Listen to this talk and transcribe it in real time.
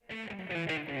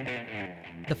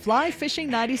The Fly Fishing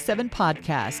 97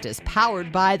 podcast is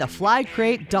powered by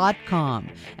theflycrate.com,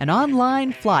 an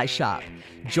online fly shop.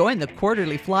 Join the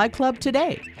Quarterly Fly Club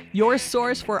today, your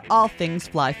source for all things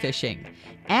fly fishing.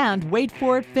 And Wait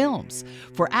For It Films.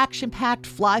 For action-packed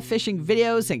fly fishing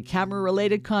videos and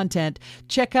camera-related content,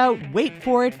 check out Wait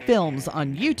For It Films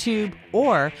on YouTube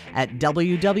or at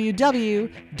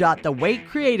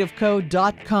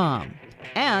www.thewaitcreativeco.com.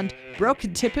 And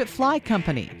Broken Tippet Fly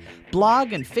Company.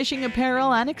 Blog and fishing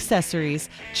apparel and accessories.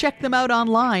 Check them out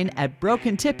online at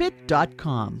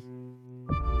brokentippet.com.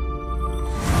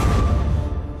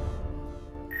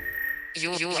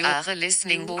 You are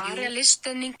listening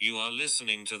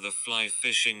to the Fly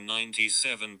Fishing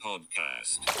 97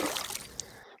 podcast.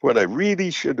 What I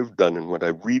really should have done and what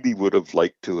I really would have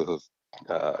liked to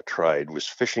have tried was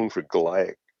fishing for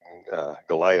Goliath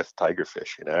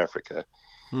tigerfish in Africa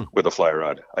with a fly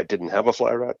rod. I didn't have a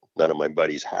fly rod. None of my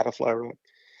buddies had a fly rod.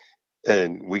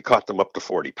 And we caught them up to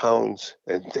 40 pounds.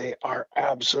 And they are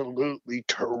absolutely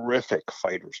terrific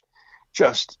fighters.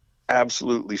 Just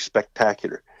absolutely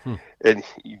spectacular. And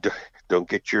you don't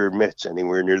get your mitts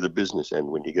anywhere near the business end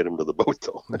when you get them to the boat,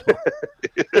 though.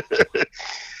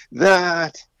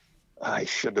 That I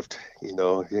should have,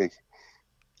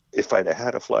 if I'd have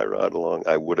had a fly rod along,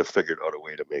 I would have figured out a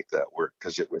way to make that work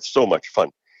because it was so much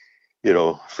fun.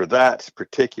 For that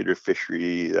particular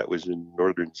fishery, that was in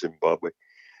northern Zimbabwe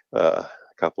a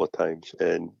couple of times.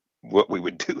 And what we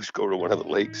would do is go to one of the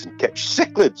lakes and catch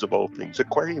cichlids of all things,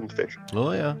 aquarium fish.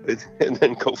 Oh, yeah. And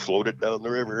then go float it down the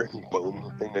river and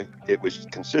boom. It was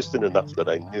consistent enough that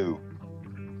I knew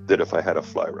that if I had a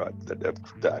fly rod,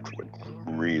 that would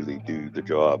really do the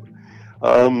job.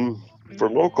 For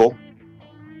local,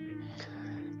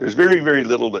 there's very, very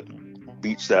little that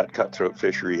beats that cutthroat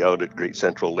fishery out at Great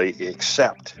Central Lake,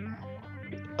 except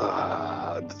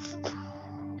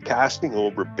casting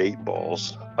over bait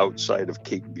balls outside of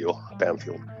Cape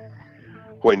Bamfield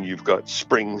when you've got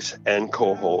springs and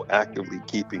coho actively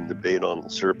keeping the bait on the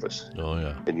surface. Oh,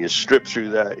 yeah. And you strip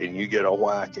through that and you get a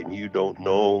whack and you don't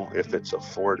know if it's a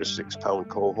 4 to 6 pound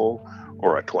coho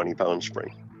or a 20 pound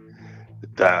spring.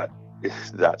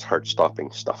 That's heart-stopping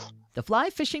stuff. The Fly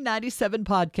Fishing 97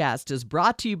 podcast is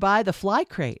brought to you by The Fly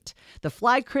Crate. The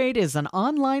Fly Crate is an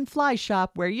online fly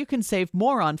shop where you can save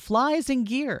more on flies and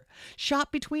gear.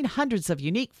 Shop between hundreds of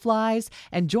unique flies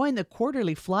and join the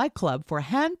Quarterly Fly Club for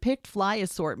hand-picked fly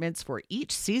assortments for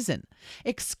each season.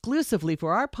 Exclusively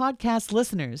for our podcast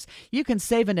listeners, you can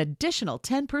save an additional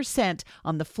 10%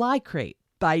 on The Fly Crate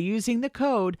by using the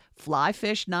code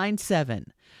FLYFISH97.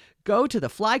 Go to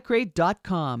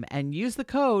theflycrate.com and use the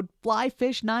code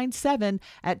FLYFISH97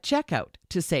 at checkout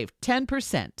to save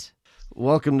 10%.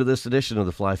 Welcome to this edition of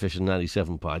the Fly Fishing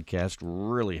 97 podcast.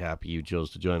 Really happy you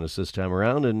chose to join us this time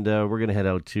around, and we're going to head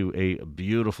out to a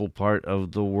beautiful part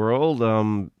of the world,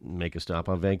 make a stop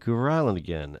on Vancouver Island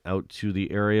again, out to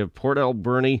the area of Port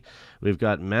Alberni. We've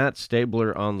got Matt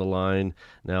Stabler on the line.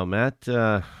 Now, Matt,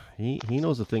 he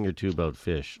knows a thing or two about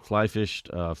fish. Fly fished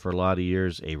for a lot of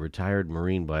years, a retired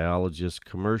marine biologist,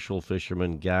 commercial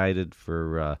fisherman, guided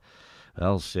for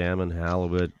salmon,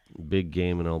 halibut, big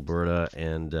game in Alberta,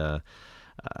 and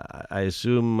I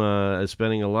assume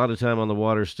spending a lot of time on the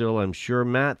water still, I'm sure.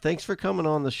 Matt, thanks for coming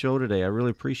on the show today. I really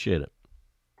appreciate it.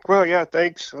 Well, yeah,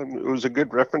 thanks. It was a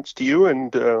good reference to you,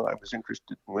 and I was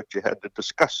interested in what you had to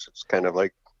discuss. It's kind of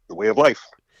like the way of life.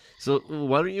 So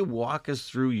why don't you walk us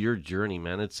through your journey,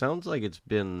 man? It sounds like it's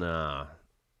been,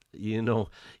 you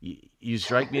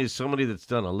strike me as somebody that's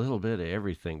done a little bit of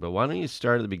everything, but why don't you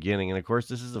start at the beginning? And of course,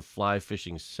 this is a fly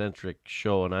fishing centric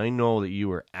show, and I know that you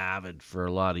were avid for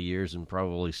a lot of years and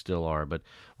probably still are, but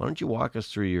why don't you walk us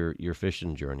through your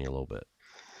fishing journey a little bit?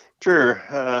 Sure.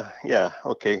 Yeah.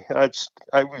 Okay. I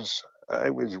was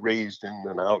raised in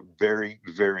an very,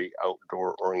 very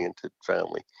outdoor oriented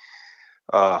family.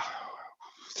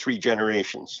 3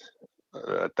 generations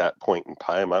at that point in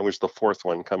time. I was the 4th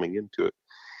one coming into it.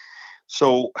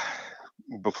 So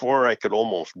before I could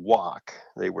almost walk,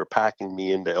 they were packing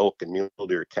me into elk and mule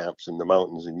deer camps in the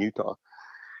mountains in Utah.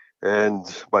 And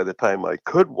by the time I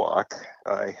could walk,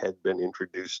 I had been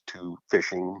introduced to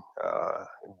fishing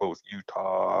in both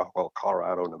Utah,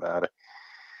 Colorado, Nevada,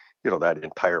 that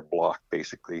entire block,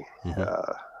 basically,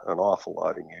 an awful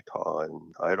lot in Utah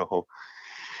and Idaho.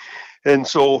 And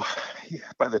so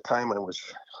by the time I was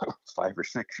 5 or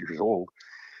 6 years old,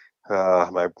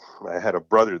 I had a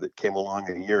brother that came along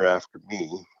a year after me.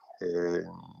 And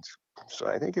so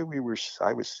I think I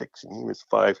was 6 and he was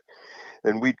 5.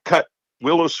 And we'd cut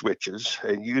willow switches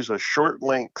and use a short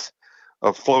length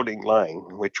of floating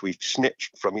line, which we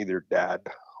snitched from either dad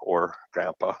or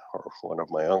grandpa or one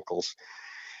of my uncles.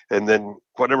 And then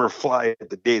whatever fly of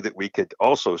the day that we could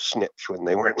also snitch when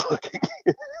they weren't looking.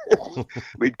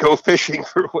 We'd go fishing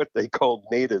for what they called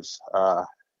natives,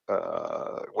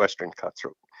 Western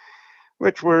cutthroat,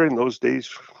 which were in those days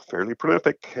fairly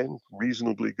prolific and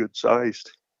reasonably good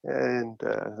sized. And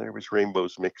there was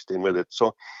rainbows mixed in with it.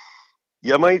 So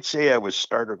you might say I was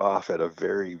started off at a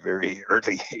very, very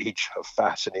early age of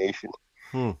fascination.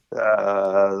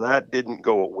 That didn't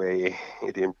go away.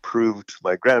 It improved.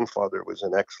 My grandfather was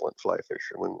an excellent fly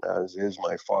fisherman, as is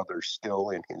my father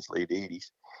still in his late 80s.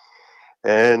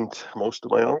 And most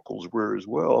of my uncles were as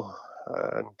well.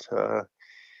 And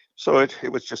so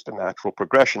it was just a natural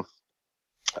progression.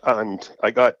 And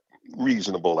I got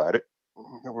reasonable at it.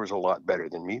 There was a lot better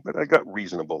than me, but I got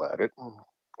reasonable at it and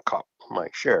caught my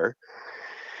share.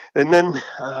 And then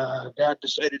Dad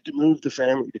decided to move the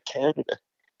family to Canada,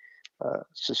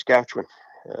 Saskatchewan.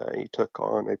 He took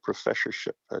on a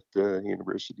professorship at the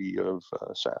University of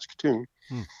Saskatoon,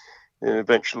 and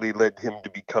eventually led him to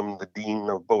become the dean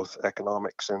of both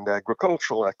economics and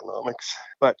agricultural economics.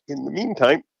 But in the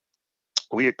meantime,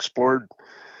 we explored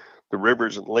the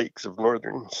rivers and lakes of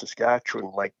northern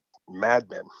Saskatchewan like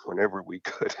madmen whenever we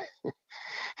could.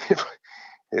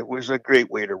 It was a great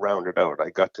way to round it out. I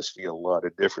got to see a lot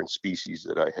of different species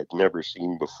that I had never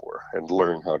seen before and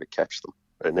learn how to catch them.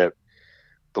 And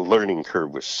the learning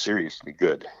curve was seriously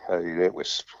good. I mean, it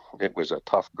was a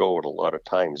tough go at a lot of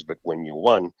times, but when you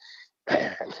won,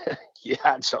 man, you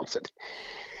had something.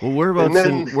 Well,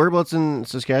 whereabouts in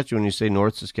Saskatchewan? You say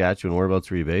North Saskatchewan.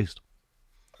 Whereabouts were you based?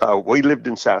 We lived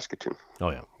in Saskatoon.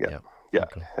 Oh yeah.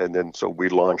 Okay. And then so we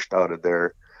launched out of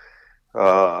there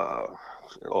all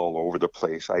over the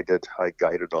place. I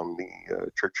guided on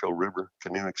the Churchill River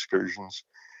canoe excursions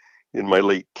in my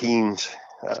late teens,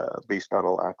 based out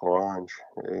of Lac Orange,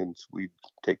 and we'd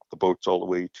take the boats all the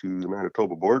way to the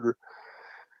Manitoba border,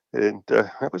 and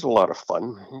that was a lot of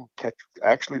fun.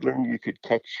 Actually learned you could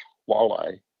catch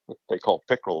walleye, what they call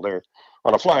pickerel there,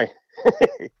 on a fly.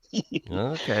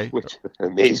 Okay. Which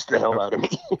amazed the hell out of me.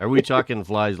 Are we talking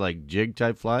flies like jig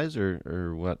type flies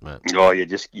or what, Matt? Oh,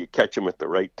 you catch them at the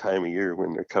right time of year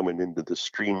when they're coming into the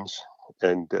streams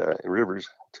and rivers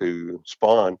to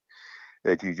spawn,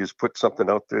 and you just put something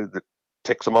out there that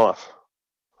ticks them off.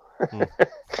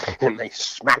 And they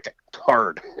smack it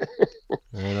hard.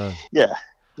 Right. Yeah.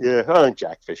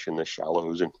 Jackfish in the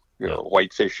shallows and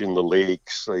whitefish in the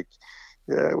lakes, like.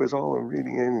 Yeah, it was all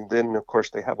really, and then of course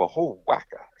they have a whole whack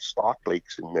of stock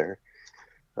lakes in there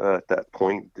at that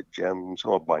point, the gems,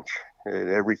 a bunch, and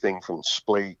everything from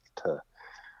splake to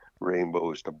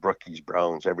rainbows to brookies,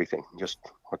 browns, everything, just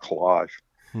a collage.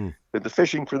 But the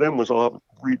fishing for them was all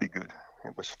really good.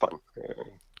 It was fun.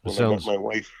 It sounds my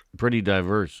wife, pretty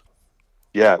diverse.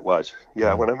 Yeah, it was.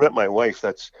 Yeah, when I met my wife,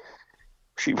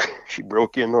 she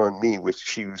broke in on me with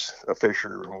she was a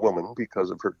fisher woman because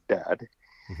of her dad.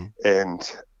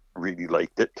 And really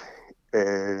liked it.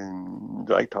 And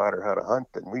I taught her how to hunt,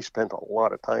 and we spent a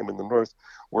lot of time in the north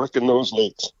working those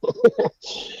lakes.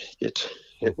 It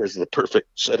was the perfect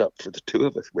setup for the two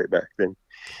of us way back then.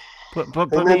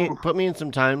 Put me in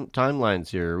some timelines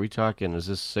here. Are we talking? Is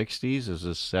this 60s? Is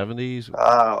this 70s?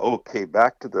 Okay,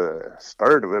 back to the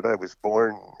start of it. I was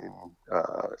born in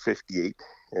 58,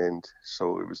 and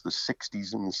so it was the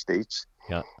 60s in the States.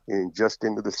 Yeah. And just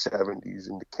into the 70s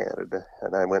into Canada,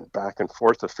 and I went back and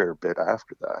forth a fair bit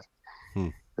after that.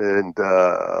 And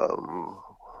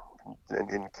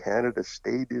in Canada,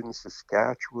 stayed in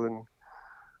Saskatchewan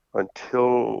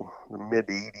until the mid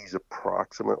 80s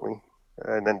approximately,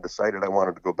 and then decided I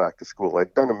wanted to go back to school.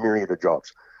 I'd done a myriad of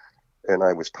jobs, and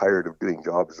I was tired of doing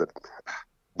jobs that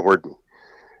bored me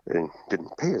and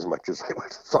didn't pay as much as I would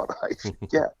have thought I should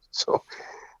get. So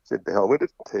said the hell with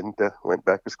it, and went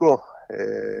back to school,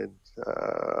 and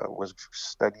was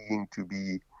studying to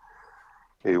be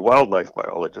a wildlife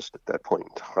biologist at that point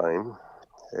in time.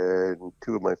 And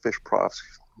two of my fish profs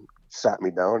sat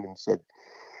me down and said,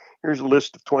 here's a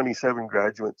list of 27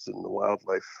 graduates in the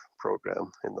wildlife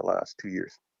program in the last 2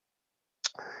 years.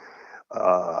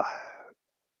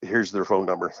 Here's their phone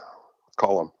number.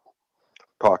 Call them.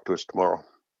 Talk to us tomorrow.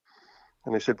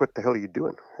 And I said, what the hell are you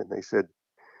doing? And they said,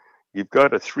 you've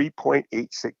got a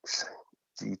 3.86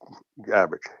 G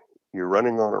average. You're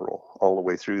running on a roll all the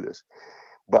way through this.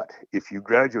 But if you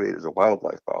graduate as a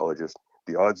wildlife biologist,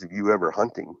 the odds of you ever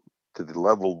hunting to the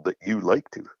level that you like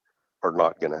to are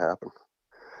not going to happen.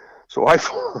 So I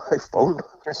phoned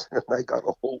and I got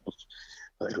a hold of,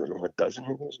 I don't know, a dozen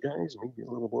of those guys, maybe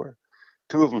a little more.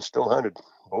 Two of them still hunted.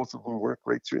 Both of them worked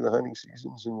right through the hunting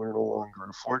seasons and were no longer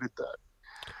afforded that.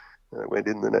 And I went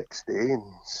in the next day and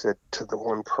said to the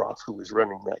one prof who was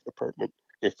running that department,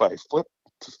 if I flip,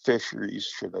 fisheries,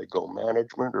 should I go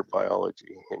management or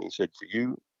biology? And he said, for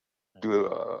you, do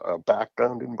a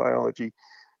background in biology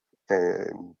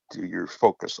and do your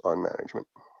focus on management.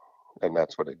 And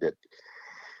that's what I did.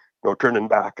 No turning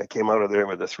back. I came out of there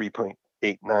with a 3.89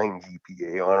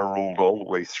 GPA, honor rolled all the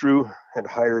way through, and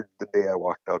hired the day I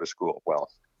walked out of school. Well,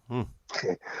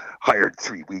 hired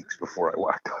 3 weeks before I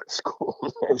walked out of school.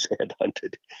 I was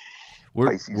headhunted.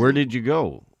 Where did you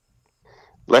go?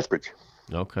 Lethbridge.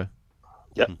 Okay.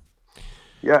 Yeah.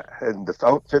 Yeah, and the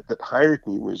outfit that hired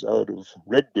me was out of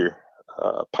Red Deer,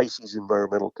 Pisces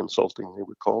Environmental Consulting, they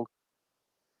were called.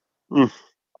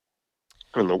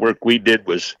 And the work we did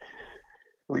was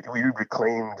we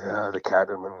reclaimed the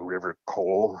Cadomin River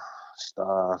coal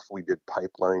stuff. We did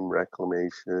pipeline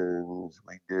reclamations.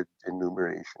 We did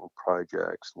enumeration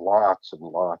projects, lots and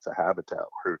lots of habitat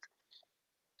work.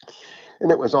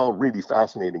 And it was all really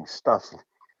fascinating stuff.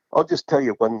 I'll just tell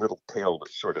you one little tale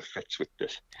that sort of fits with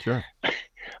this. Sure.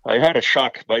 I had a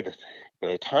shock by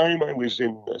the time I was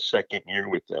in the second year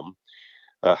with them.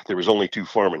 There was only 2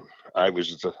 foremen. I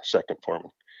was the second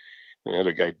foreman. The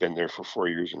other guy had been there for 4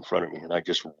 years in front of me, and I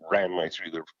just ran way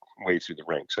through the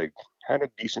ranks. I had a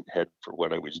decent head for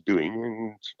what I was doing,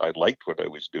 and I liked what I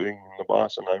was doing. And the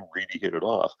boss and I really hit it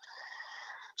off.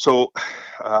 So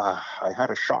I had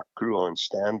a shock crew on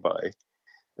standby,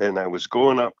 and I was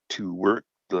going up to work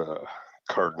the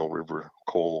Cardinal River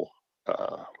coal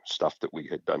stuff that we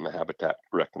had done, the habitat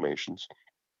reclamations.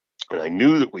 And I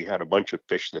knew that we had a bunch of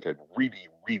fish that had really,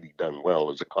 really done well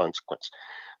as a consequence.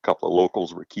 A couple of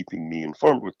locals were keeping me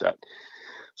informed with that.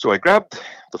 So I grabbed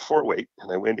the 4-weight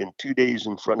and I went in 2 days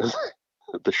in front of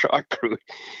the shock crew.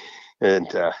 And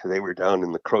they were down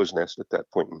in the Crow's Nest at that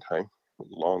point in time, a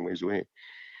long ways away.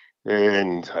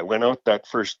 And I went out that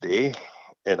first day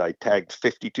and I tagged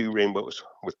 52 rainbows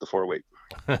with the 4-weight.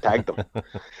 Tagged them.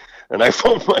 And I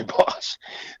phoned my boss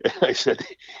and I said,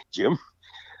 Jim,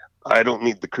 I don't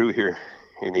need the crew here.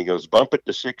 And he goes, bump it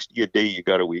to 60 a day, you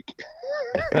got a week.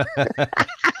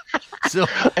 So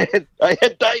I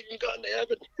had died and gone to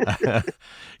heaven.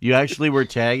 You actually were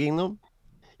tagging them?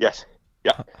 Yes.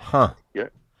 Yeah. Huh. Yeah,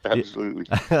 absolutely.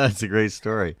 That's a great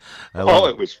story.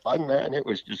 It was fun, man. It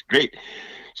was just great.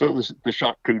 So the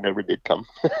shock crew never did come.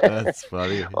 That's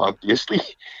funny. Obviously.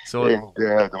 So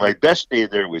And my best day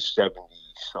there was 70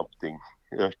 something.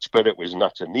 But it was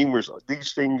nuts. And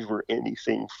these things were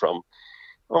anything from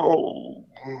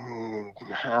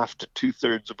half to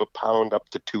 2/3 of a pound up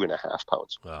to 2.5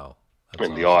 pounds. Wow. And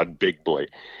awesome. The odd big boy,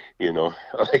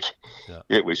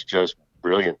 It was just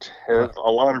brilliant. And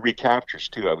a lot of recaptures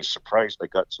too. I was surprised I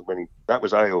got so many. That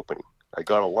was eye-opening. I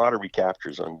got a lot of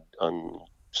recaptures on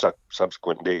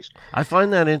subsequent days. I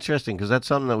find that interesting because that's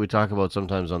something that we talk about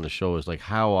sometimes on the show is like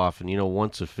how often,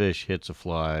 once a fish hits a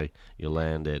fly, you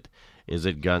land it. Is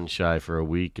it gun shy for a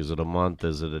week? Is it a month?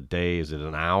 Is it a day? Is it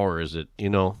an hour? Is it,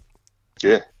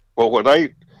 Yeah. Well,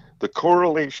 the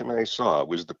correlation I saw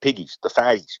was the piggies, the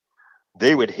fatties.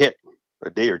 They would hit a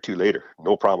day or two later,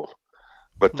 no problem.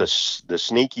 But the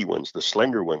snaky ones, the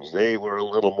slender ones, they were a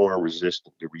little more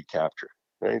resistant to recapture.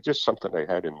 And it's just something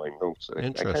I had in my notes. I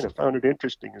kind of found it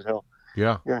interesting as hell.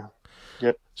 Yeah. Yeah.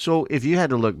 Yeah. So if you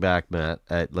had to look back, Matt,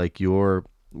 at like your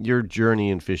journey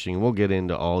in fishing, we'll get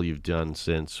into all you've done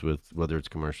since with whether it's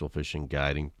commercial fishing,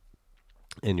 guiding,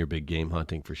 and your big game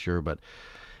hunting for sure. But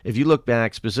if you look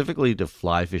back specifically to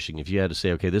fly fishing, if you had to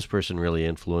say, okay, this person really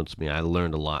influenced me, I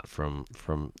learned a lot from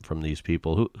these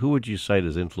people, who would you cite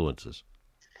as influences?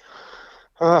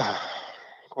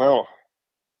 Well,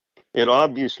 it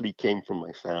obviously came from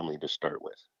my family to start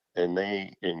with, and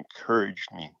they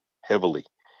encouraged me heavily.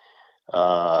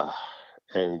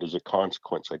 And as a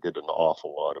consequence, I did an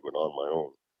awful lot of it on my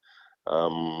own.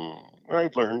 I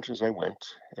learned as I went,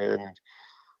 and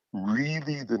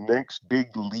really the next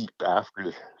big leap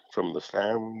from the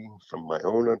family, from my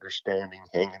own understanding,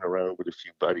 hanging around with a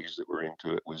few buddies that were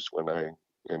into it, was when I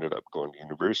ended up going to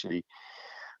university.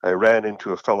 I ran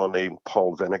into a fellow named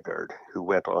Paul Venegard, who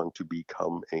went on to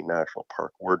become a national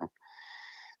park warden.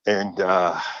 And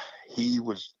he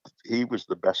was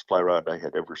the best fly rod I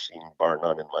had ever seen, bar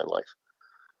none, in my life.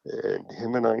 And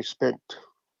him and I spent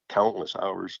countless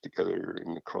hours together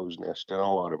in the Crow's Nest and a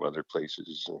lot of other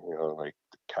places, like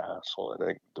the Castle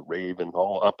and the Raven,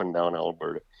 all up and down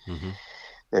Alberta. Mm-hmm.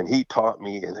 And he taught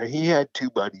me, and he had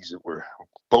 2 buddies that were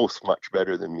both much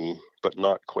better than me, but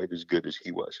not quite as good as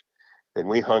he was. And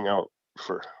we hung out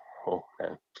for,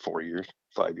 4 years,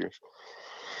 5 years.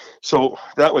 So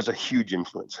that was a huge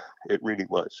influence. It really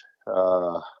was.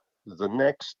 The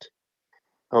next,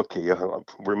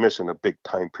 we're missing a big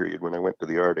time period when I went to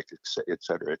the Arctic, et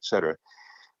cetera, et cetera.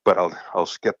 But I'll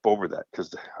skip over that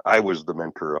because I was the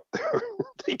mentor up there.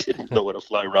 They didn't know what a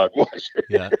fly rod was.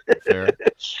 Yeah, fair.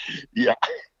 Yeah.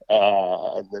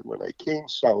 And then when I came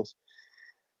south,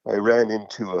 I ran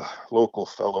into a local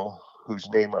fellow whose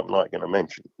name I'm not going to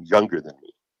mention, younger than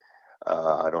me.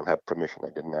 I don't have permission. I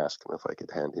didn't ask him if I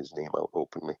could hand his name out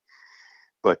openly.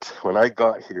 But when I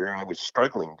got here, I was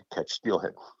struggling to catch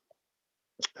steelhead.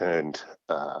 And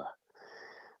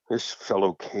this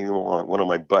fellow came along, one of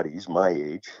my buddies, my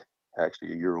age,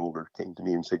 actually a year older, came to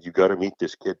me and said, "You got to meet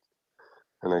this kid."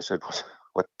 And I said,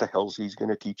 "What the hell's he's going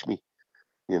to teach me?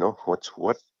 You know,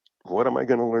 what am I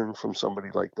going to learn from somebody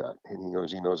like that?" And he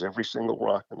goes, "He knows every single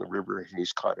rock in the river, and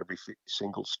he's caught every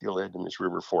single steelhead in this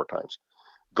river 4 times.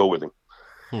 Go with him."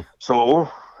 Hmm. So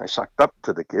I sucked up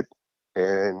to the kid,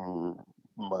 and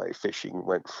my fishing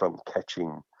went from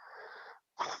catching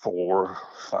 4,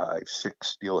 5, 6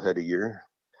 steelhead a year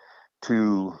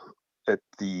to, at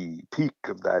the peak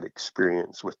of that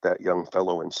experience with that young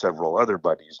fellow and several other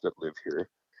buddies that live here,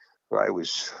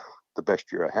 the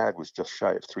best year I had was just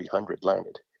shy of 300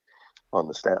 landed on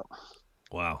the stamp.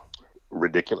 Wow.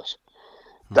 Ridiculous.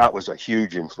 That was a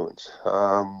huge influence.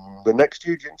 The next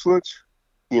huge influence,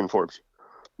 Ian Forbes,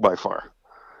 by far.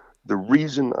 The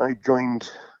reason I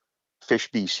joined Fish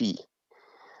BC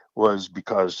was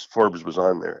because Forbes was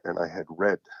on there, and I had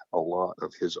read a lot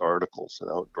of his articles in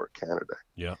Outdoor Canada.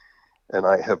 Yeah. And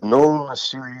I have known a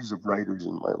series of writers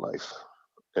in my life,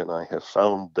 and I have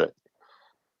found that,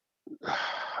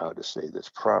 how to say this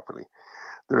properly,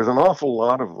 there's an awful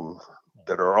lot of them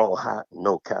that are all hat and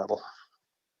no cattle.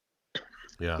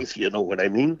 Yeah. If you know what I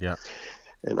mean. Yeah.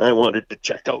 And I wanted to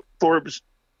check out Forbes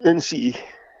and see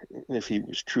if he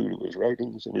was true to his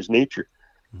writings and his nature.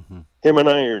 Mm-hmm. Him and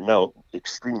I are now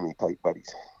extremely tight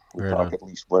buddies. We Right talk on. at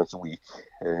least once a week.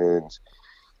 And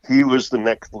he was the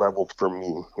next level for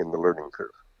me in the learning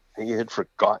curve. He had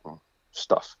forgotten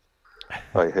stuff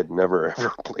I had never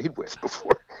ever played with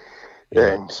before.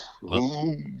 Yeah. And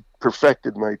he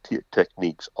perfected my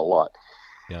techniques a lot.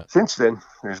 Yeah. Since then,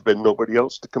 there's been nobody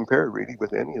else to compare really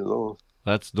with any of those.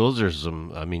 Those are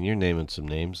some. I mean, you're naming some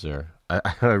names there.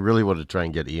 I really want to try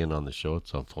and get Ian on the show at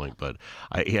some point, but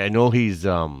I know he's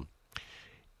when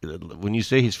you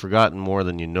say he's forgotten more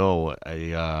than you know,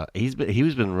 he's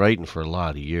been writing for a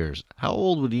lot of years. How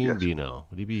old would Ian be now?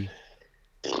 Would he be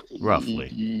roughly?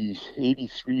 He's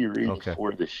 83 or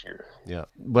 84 this year. Yeah,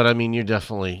 but I mean,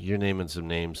 you're naming some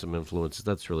names, some influences.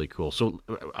 That's really cool. So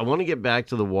I want to get back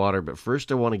to the water, but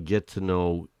first I want to get to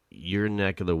know your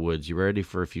neck of the woods. You ready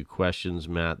for a few questions,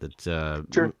 Matt, that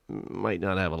Sure. might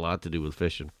not have a lot to do with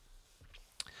fishing?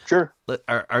 Sure.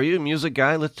 Are you a music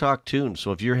guy? Let's talk tunes.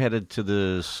 So if you're headed to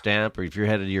the Stamp or if you're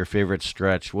headed to your favorite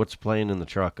stretch, what's playing in the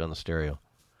truck on the stereo?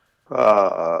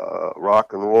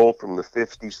 Rock and roll from the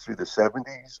 50s through the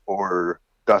 70s, or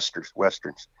dusters,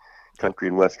 westerns, country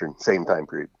and western, same time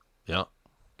period. Yeah,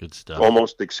 good stuff.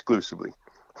 Almost exclusively.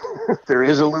 There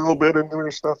is a little bit of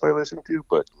newer stuff I listen to,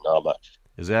 but not much.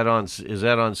 Is that on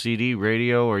CD,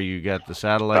 radio, or you got the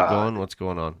satellite going? What's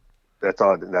going on? That's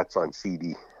on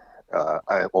CD.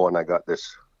 And I got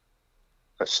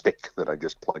a stick that I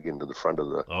just plug into the front of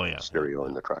the stereo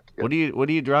in the truck. Yeah. What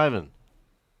are you driving?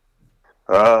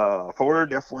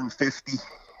 Ford F-150.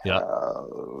 Yeah.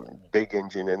 Big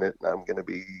engine in it. I'm going to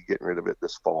be getting rid of it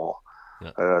this fall.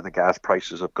 Yeah. The gas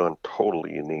prices have gone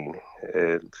totally inane.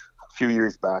 And a few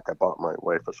years back, I bought my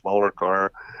wife a smaller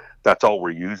car. That's all we're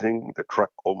using. The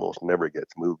truck almost never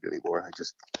gets moved anymore.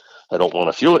 I don't want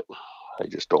to fuel it. I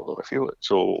just don't want to fuel it.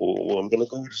 So I'm going to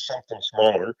go to something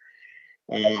smaller.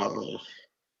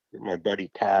 My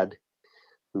buddy Tad,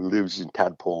 who lives in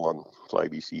Tadpole on Fly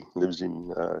BC, lives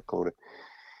in Kelowna.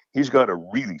 He's got a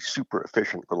really super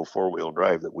efficient little 4-wheel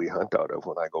drive that we hunt out of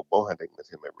when I go bow hunting with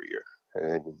him every year.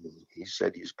 And he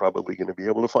said he's probably going to be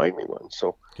able to find me one.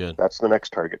 So good. That's the next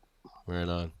target. Right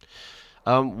on.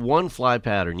 One fly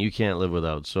pattern you can't live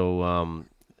without. So,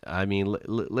 I mean,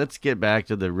 let's get back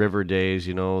to the river days,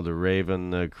 the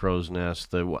raven, the crow's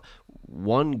nest, the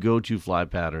one go-to fly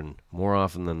pattern more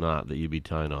often than not that you'd be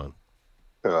tying on.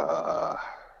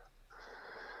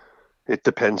 It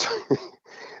depends.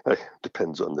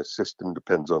 Depends on the system,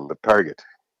 depends on the target,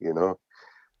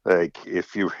 Like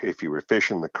if you were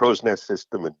fishing the crow's nest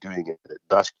system and doing it at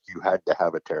dusk, you had to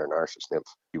have a Terra Narcissus nymph.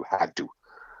 You had to.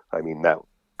 I mean, that,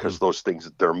 because those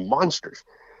things, they're monsters.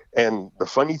 And the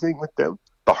funny thing with them,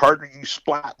 the harder you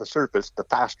splat the surface, the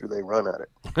faster they run at it.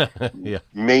 Yeah.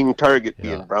 Main target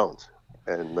being browns.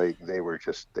 And they were.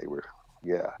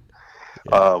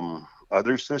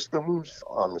 Other systems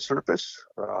on the surface,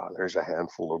 there's a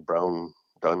handful of brown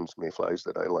duns, mayflies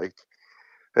that I like.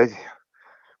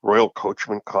 Royal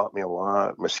Coachman caught me a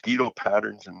lot. Mosquito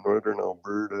patterns in northern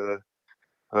Alberta.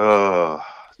 Uh,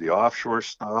 the offshore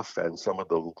stuff and some of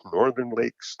the northern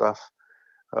lake stuff.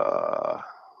 Uh,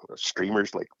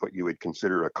 Streamers like what you would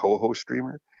consider a coho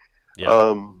streamer.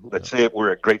 Yeah. Let's say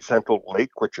we're at Great Central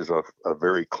Lake, which is a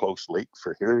very close lake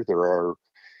for here. There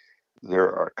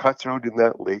are cutthroat in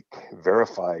that lake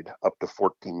verified up to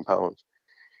 14 pounds.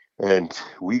 And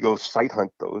we go sight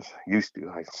hunt those. Used to.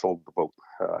 I sold the boat.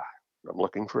 I'm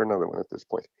looking for another one at this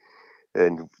point.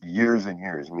 And years and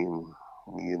years, me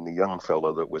and the young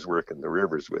fellow that was working the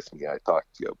rivers with me, I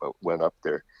talked to you about, went up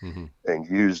there and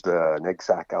used an egg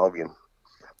sac Albion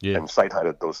and sight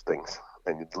hunted those things.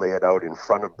 And you'd lay it out in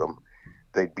front of them.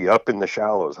 They'd be up in the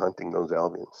shallows hunting those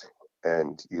Albions.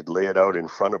 And you'd lay it out in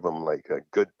front of them like a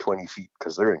good 20 feet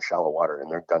because they're in shallow water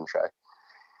and they're gun shy.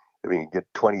 I mean, you get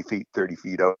 20 feet, 30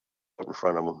 feet out in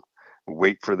front of them,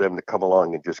 wait for them to come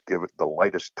along and just give it the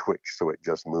lightest twitch so it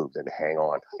just moves and hang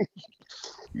on.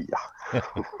 Yeah.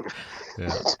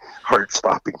 It's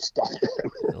heart-stopping stuff.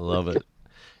 I love it.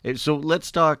 So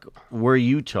let's talk where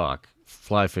you talk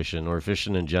fly fishing or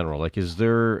fishing in general. Like, is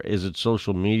it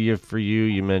social media for you?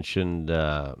 You mentioned,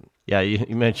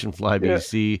 you mentioned Fly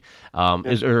BC.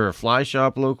 Is there a fly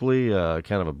shop locally,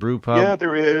 kind of a brew pub? Yeah,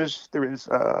 there is.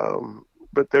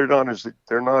 But they're not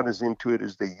as into it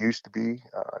as they used to be.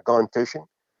 Gone Fishing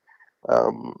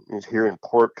is here in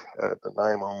Pork at the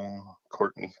Nanaimo,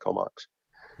 Courtney, Comox.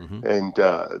 And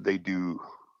they do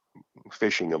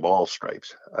fishing of all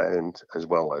stripes, and as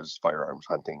well as firearms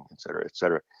hunting, et cetera, et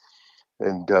cetera.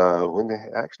 And when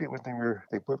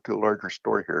they moved to a larger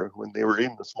store here, when they were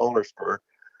in the smaller store,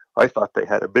 I thought they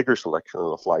had a bigger selection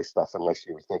of the fly stuff, unless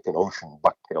you were thinking ocean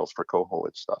bucktails for coho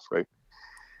and stuff, right?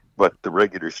 But the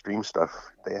regular stream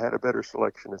stuff, they had a better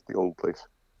selection at the old place.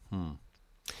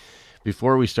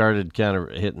 Before we started kind of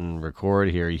hitting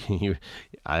record here,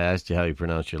 I asked you how you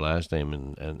pronounce your last name,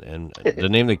 and the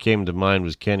name that came to mind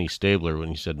was Kenny Stabler when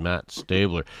you said Matt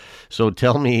Stabler. So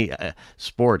tell me,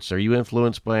 sports. Are you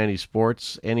influenced by any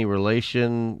sports? Any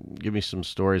relation? Give me some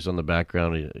stories on the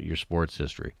background of your sports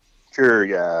history. Sure,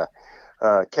 yeah.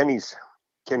 Kenny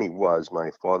was my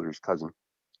father's cousin.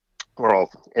 Well,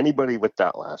 anybody with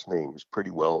that last name is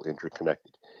pretty well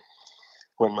interconnected.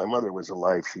 When my mother was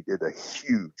alive, she did a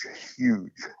huge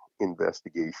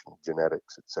investigation,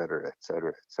 genetics, et cetera,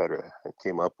 and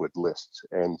came up with lists.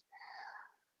 And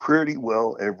pretty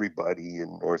well everybody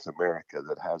in North America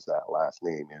that has that last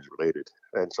name is related.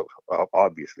 And so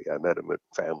obviously I met him at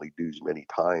family dues many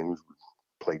times,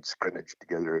 played scrimmage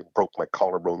together, broke my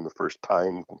collarbone the first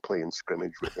time playing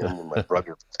scrimmage with him when my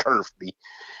brother turfed me.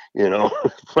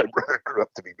 My brother grew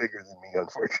up to be bigger than me,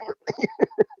 unfortunately.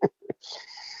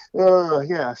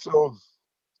 So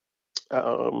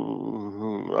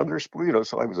other sport,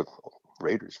 so I was a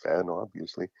Raiders fan,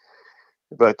 obviously,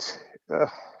 but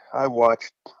I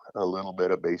watched a little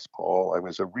bit of baseball. I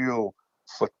was a real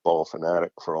football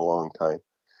fanatic for a long time.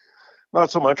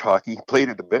 Not so much hockey, played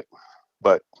it a bit,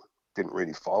 but didn't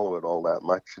really follow it all that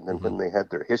much. And then when they had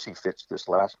their hissy fits this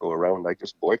last go around, I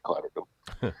just boycotted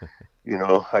them.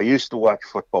 I used to watch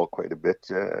football quite a bit,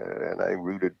 and I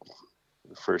rooted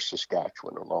for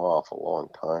Saskatchewan an awful long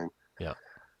time. Yeah.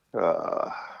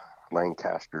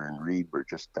 Lancaster and Reed were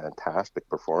just fantastic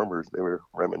performers. They were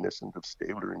reminiscent of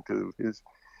Stabler and two of his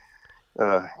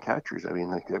catchers. I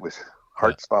mean, it was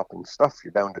heart-stopping stuff.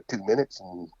 You're down to 2 minutes,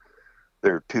 and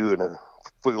they're two and a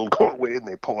field goal away, and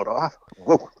they pull it off.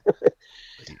 Whoa.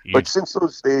 But since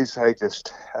those days, I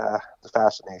just the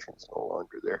fascination is no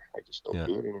longer there. I just don't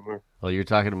do it anymore. Well, you're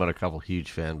talking about a couple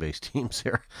huge fan base teams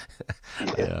here.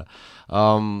 Yeah.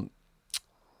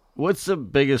 What's the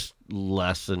biggest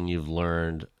lesson you've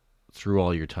learned through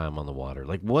all your time on the water?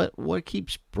 Like, what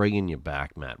keeps bringing you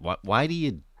back, Matt? Why do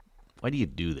you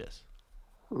do this?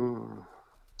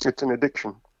 It's an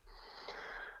addiction.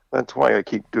 That's why I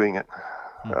keep doing it.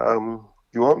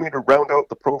 You want me to round out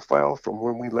the profile from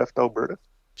when we left Alberta?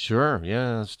 Sure,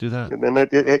 yeah, let's do that. And then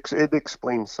it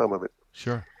explains some of it.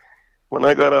 Sure. When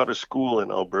I got out of school in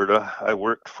Alberta, I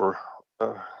worked for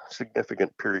a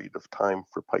significant period of time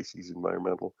for Pisces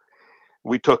Environmental.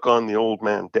 We took on the Old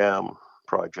Man Dam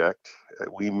project.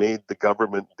 We made the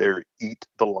government there eat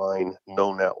the line,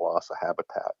 no net loss of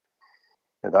habitat.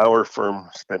 And our firm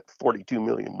spent $42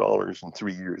 million in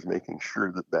 3 years making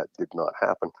sure that did not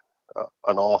happen.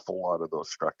 An awful lot of those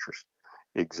structures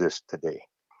exist today.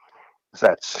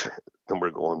 And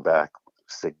we're going back a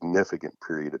significant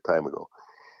period of time ago.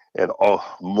 And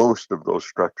most of those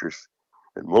structures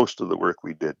and most of the work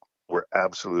we did were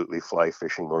absolutely fly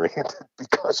fishing oriented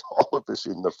because all of us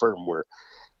in the firm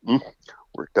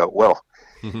worked out well.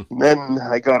 And then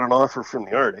I got an offer from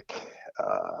the Arctic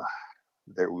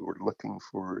there we were looking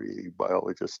for a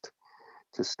biologist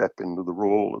to step into the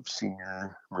role of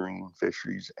senior marine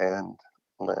fisheries and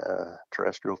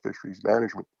terrestrial fisheries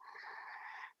management.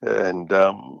 And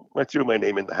I threw my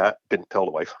name in the hat, didn't tell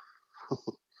the wife.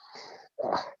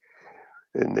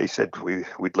 And they said,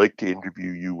 we'd like to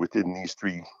interview you within these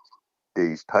 3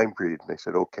 days time period. And I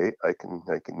said, okay, I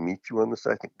can meet you on the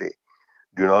second day.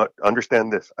 Do not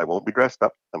understand this. I won't be dressed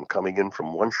up. I'm coming in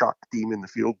from one shock team in the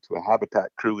field to a habitat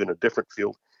crew in a different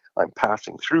field. I'm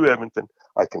passing through Edmonton.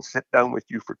 I can sit down with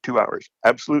you for 2 hours,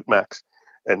 absolute max.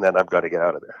 And then I've got to get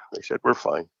out of there. They said, we're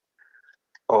fine.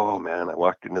 Oh man, I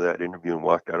walked into that interview and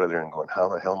walked out of there and going, how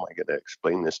the hell am I going to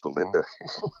explain this to Linda?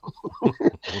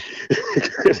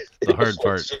 The hard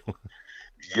part.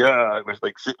 Yeah, I was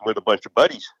like sitting with a bunch of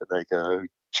buddies. And I go,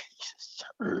 Jesus.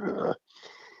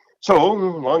 So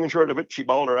long and short of it, she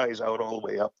bawled her eyes out all the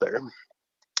way up there.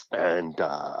 And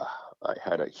I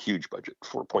had a huge budget,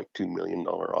 $4.2 million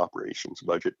operations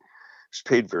budget. It's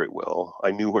paid very well.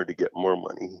 I knew where to get more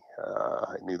money.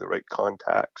 I knew the right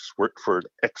contacts, worked for an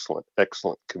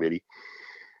excellent committee.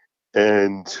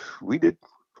 And we did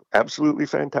absolutely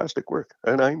fantastic work.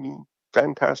 And I mean,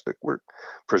 fantastic work.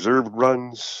 Preserved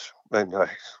runs and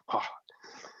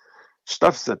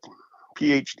stuff that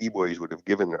PhD boys would have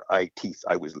given their eye teeth.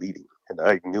 I was leading and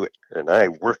I knew it. And I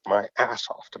worked my ass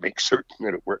off to make certain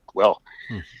that it worked well.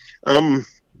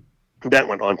 That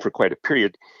went on for quite a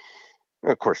period.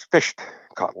 Of course, fished,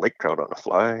 caught lake trout on a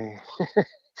fly.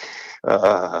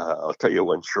 I'll tell you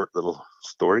one short little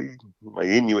story. My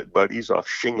Inuit buddies off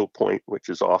Shingle Point, which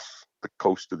is off the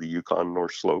coast of the Yukon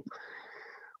North Slope,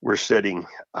 were setting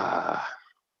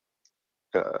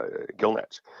gill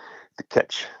nets to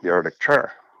catch the Arctic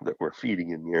char that were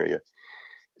feeding in the area.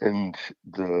 And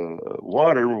the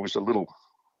water was a little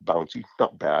bouncy,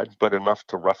 not bad, but enough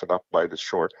to rough it up by the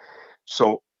shore.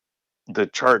 So the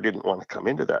char didn't want to come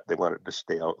into that. They wanted to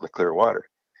stay out in the clear water.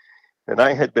 And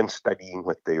I had been studying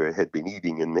what they had been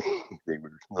eating, and they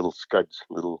were little scuds,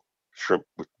 little shrimp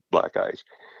with black eyes.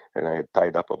 And I had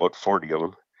tied up about 40 of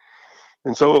them.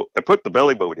 And so I put the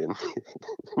belly boat in.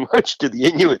 Much to the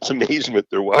Inuits' amazement,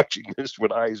 they're watching this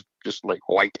with eyes just like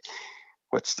white.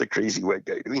 What's the crazy white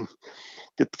guy doing?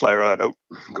 Get the fly rod out,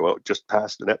 go out just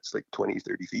past the nets, like 20,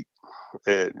 30 feet.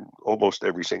 And almost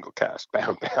every single cast,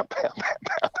 bam, bam, bam, bam,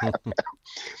 bam, bam, bam.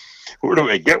 Where do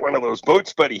I get one of those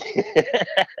boats, buddy?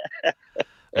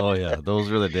 Oh, yeah. Those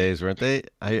were the days, weren't they?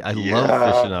 I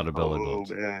love fishing out of belly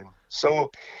boats. Man.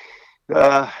 So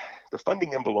the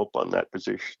funding envelope on that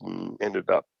position ended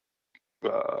up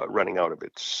running out of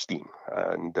its steam,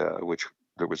 and which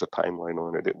there was a timeline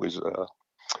on it. It was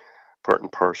part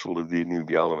and parcel of the new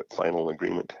Iqaluit final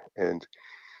agreement. And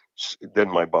then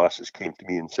my bosses came to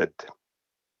me and said,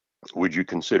 would you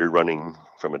consider running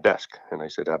from a desk? And I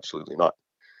said, absolutely not.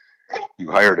 You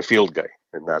hired a field guy,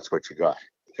 and that's what you got.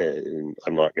 And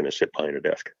I'm not going to sit behind a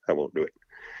desk. I won't do it.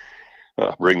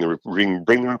 Bring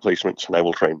the replacements, and I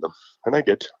will train them. And I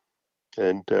did,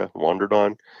 and wandered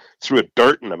on, threw a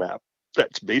dart in the map.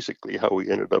 That's basically how we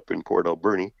ended up in Port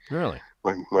Alberni. Really?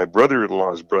 My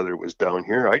brother-in-law's brother was down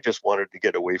here. I just wanted to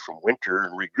get away from winter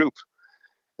and regroup.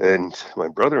 And my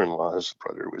brother-in-law's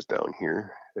brother was down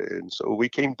here. And so we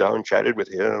came down, chatted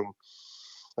with him.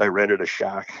 I rented a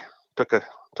shack, took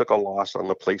a loss on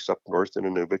the place up north in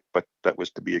Inuvik, but that was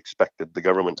to be expected. The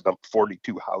government dumped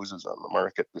 42 houses on the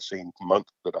market the same month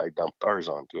that I dumped ours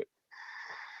onto it.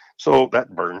 So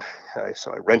that burned.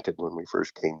 So I rented when we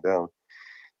first came down.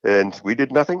 And we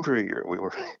did nothing for a year. We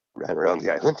ran around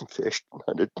the island and fished,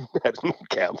 hunted, and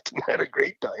camped, and had a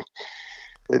great time.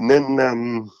 And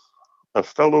then a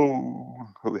fellow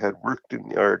who had worked in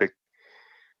the Arctic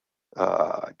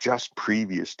just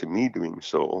previous to me doing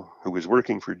so, who was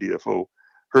working for DFO,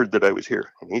 heard that I was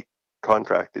here, and he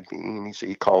contracted me, and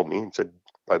he called me and said,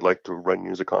 I'd like to run you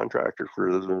as a contractor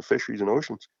for the fisheries and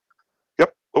oceans.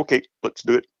 Yep, okay, let's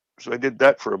do it. So I did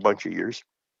that for a bunch of years.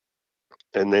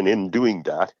 And then in doing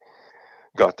that,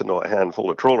 got to know a handful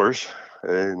of trollers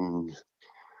and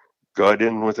got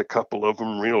in with a couple of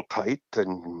them real tight.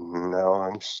 And now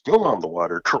I'm still on the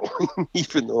water trolling,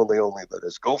 even though they only let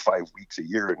us go 5 weeks a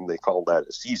year and they call that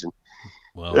a season.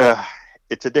 Wow.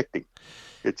 It's addicting.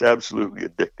 It's absolutely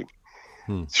addicting.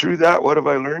 Through that, what have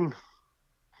I learned?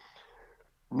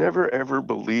 Never ever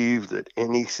believe that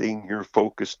anything you're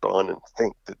focused on and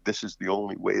think that this is the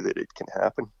only way that it can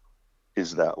happen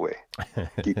is that way.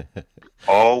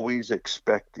 Always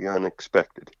expect the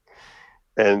unexpected.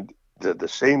 And the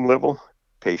same level,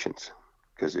 patience.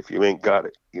 Because if you ain't got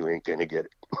it, you ain't going to get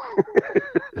it.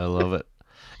 I love it.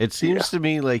 It seems to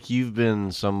me like you've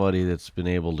been somebody that's been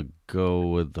able to go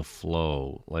with the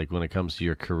flow. Like when it comes to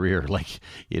your career, like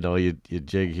you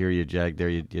jig here, you jag there,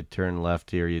 you turn left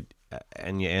here,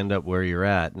 and you end up where you're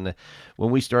at. And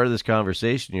when we started this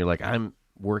conversation, you're like, I'm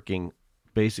working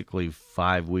basically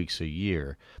 5 weeks a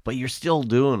year, but you're still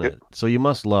doing it, so you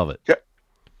must love it. Yeah.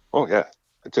 Oh yeah.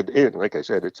 Like I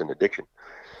said, it's an addiction.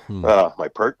 My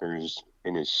partner is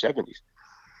in his 70s.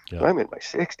 Yeah. I'm in my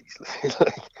 60s.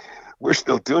 Like, we're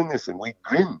still doing this, and we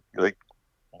grin. Like,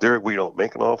 we don't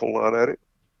make an awful lot at it.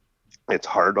 It's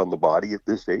hard on the body at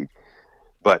this age,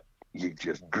 but you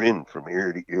just grin from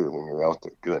ear to ear when you're out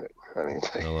there doing it. I mean,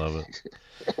 I love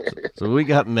it. So we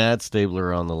got Matt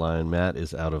Stabler on the line. Matt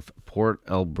is out of Port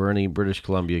Alberni, British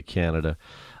Columbia, Canada.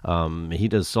 He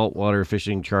does saltwater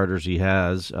fishing charters. He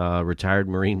has retired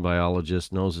marine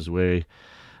biologist, knows his way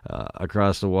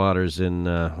across the waters in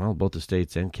both the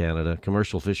States and Canada.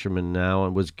 Commercial fisherman now,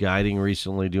 and was guiding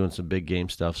recently, doing some big game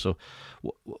stuff. So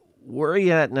where are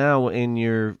you at now in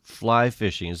your fly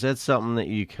fishing? Is that something that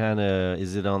you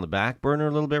is it on the back burner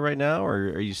a little bit right now, or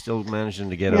are you still managing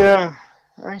to get out? Yeah,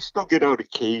 I still get out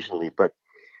occasionally, but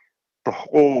the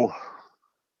whole,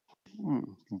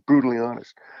 brutally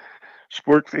honest,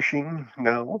 sport fishing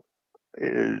now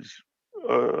is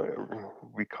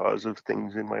because of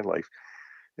things in my life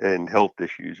and health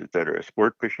issues, etc.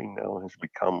 Sport fishing now has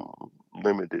become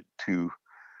limited to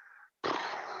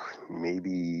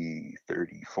maybe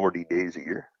 30, 40 days a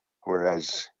year,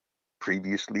 whereas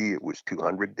previously it was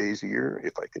 200 days a year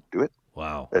if I could do it.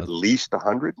 Wow. At least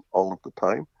 100 all of the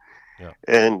time. Yeah.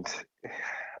 And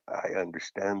I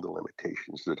understand the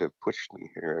limitations that have pushed me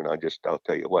here, and I'll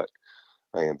tell you what,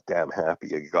 I am damn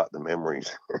happy I got the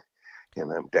memories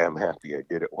and I'm damn happy I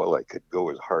did it while I could go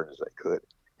as hard as I could.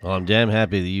 Well, I'm damn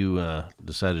happy that you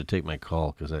decided to take my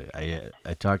call, because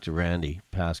I talked to Randy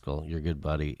Pascal, your good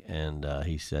buddy, and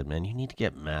he said, man, you need to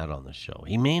get Matt on the show.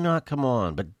 He may not come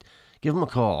on, but give him a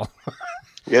call.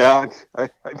 Yeah, I'm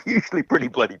usually pretty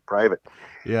bloody private.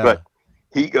 Yeah. But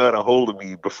he got a hold of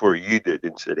me before you did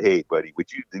and said, hey, buddy,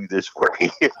 would you do this for me?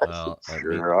 Well, said,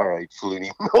 sure, all right, Flooney,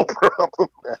 no problem.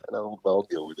 I'll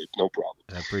deal with it, no problem.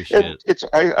 I appreciate it.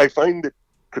 I find that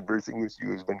conversing with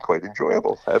you has been quite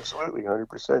enjoyable. Absolutely,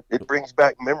 100%. It brings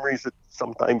back memories that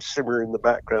sometimes simmer in the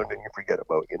background and you forget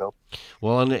about,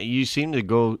 Well, and you seem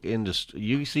to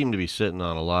you seem to be sitting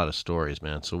on a lot of stories,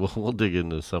 man. So we'll dig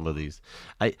into some of these.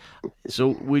 So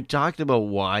we talked about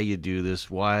why you do this,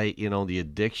 why, the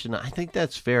addiction. I think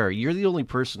that's fair. You're the only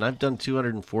person. I've done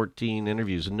 214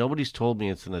 interviews and nobody's told me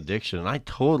it's an addiction, and I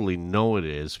totally know it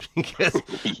is, because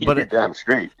you're damn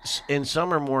straight. And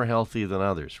some are more healthy than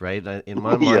others, right? In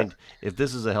my mind, if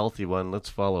this is a healthy one, let's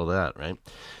follow that, right?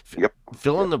 Yep.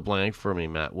 Fill in the blank for me,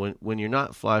 Matt. When you're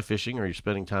not fly fishing or you're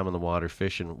spending time in the water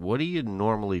fishing, what are you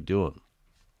normally doing?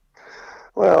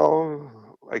 Well,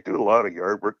 I do a lot of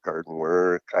yard work, garden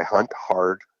work. I hunt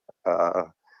hard.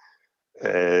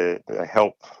 And I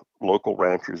help local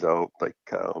ranchers out.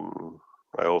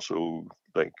 I also,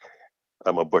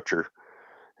 I'm a butcher,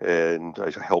 and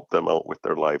I help them out with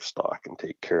their livestock and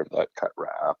take care of that, cut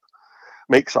wrap,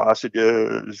 make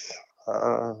sausages.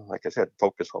 Like I said,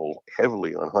 focus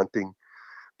heavily on hunting.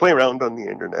 Play around on the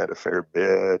internet a fair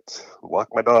bit. Walk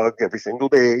my dog every single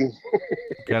day.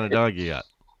 What kind of dog you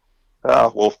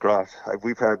got? Wolf cross.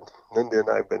 Linda and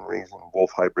I have been raising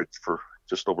wolf hybrids for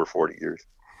just over 40 years.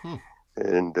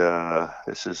 And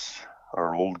this is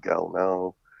our old gal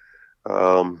now.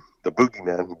 The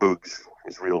boogeyman, Boogs,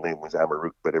 his real name was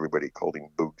Amaruk, but everybody called him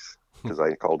Boogs because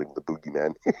I called him the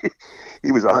boogeyman.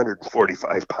 He was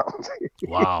 145 pounds.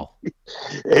 Wow.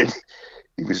 And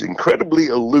he was incredibly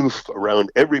aloof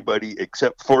around everybody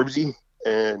except Forbesy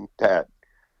and Tad.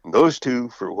 And those two,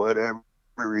 for whatever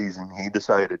reason, he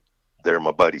decided they're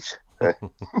my buddies.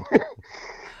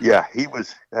 Yeah,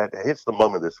 it's the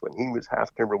mum of this one. He was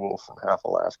half Timberwolf and half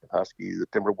Alaskan Husky, the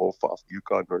Timberwolf off the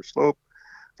Yukon North Slope,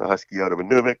 the Husky out of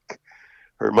Inuvik.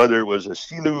 Her mother was a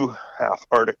Silu, half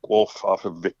Arctic Wolf off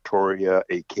of Victoria,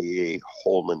 a.k.a.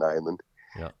 Holman Island.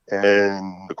 Yeah.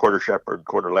 And the Quarter Shepherd,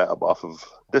 Quarter Lab off of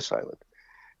this island.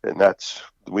 And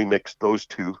we mixed those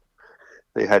two.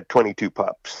 They had 22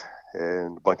 pups,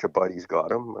 and a bunch of buddies got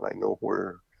them, and I know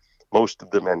where most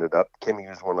of them ended up. Kimmy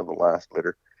was one of the last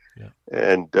litter. Yeah.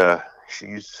 And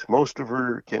most of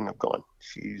her kin have gone.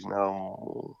 She's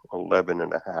now 11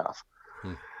 and a half.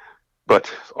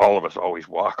 But all of us always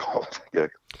walk all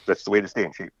together. That's the way to stay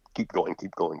in shape. Keep going,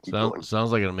 keep going, keep going.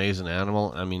 Sounds like an amazing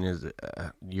animal. I mean,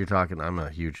 you're talking, I'm a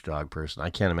huge dog person. I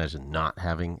can't imagine not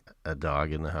having a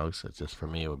dog in the house. It's just, for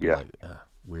me, it would be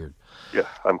weird. Yeah,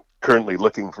 I'm currently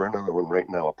looking for another one right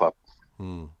now, a pup.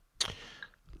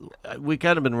 we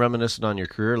kind of been reminiscing on your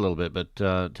career a little bit, but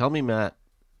tell me, Matt,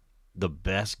 the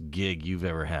best gig you've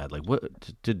ever had, like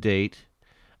what to date,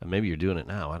 and maybe you're doing it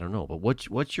now. I don't know, but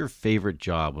what's your favorite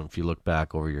job if you look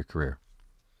back over your career?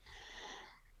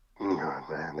 Oh,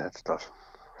 man, that's tough.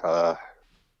 Uh,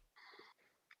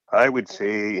 I would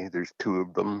say there's two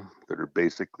of them that are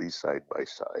basically side by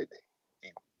side.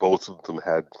 Both of them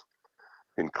had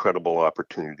incredible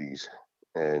opportunities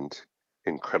and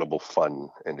incredible fun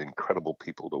and incredible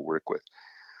people to work with.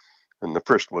 And the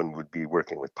first one would be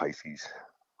working with Pisces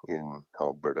in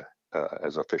Alberta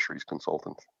as a fisheries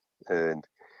consultant. And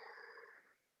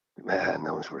man,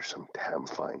 those were some damn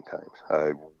fine times.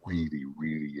 I really,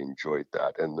 really enjoyed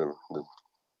that. And the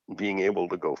being able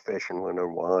to go fishing when I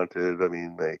wanted. I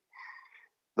mean,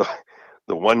 the,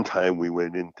 the one time we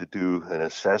went in to do an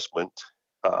assessment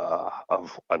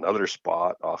of another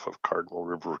spot off of Cardinal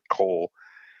River Coal,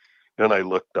 and I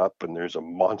looked up and there's a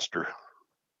monster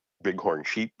bighorn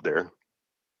sheep there,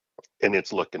 and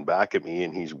it's looking back at me,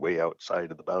 and he's way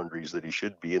outside of the boundaries that he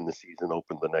should be, and the season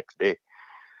opened the next day.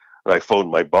 And I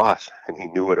phoned my boss, and he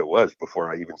knew what it was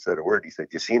before I even said a word. He said,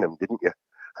 "You seen him, didn't you?"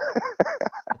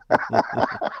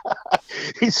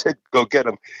 He said, "Go get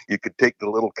him. You could take the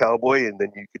little cowboy, and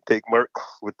then you could take Mark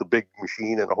with the big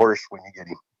machine and a horse when you get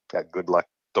him. Yeah, good luck.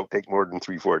 Don't take more than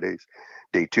 3-4 days."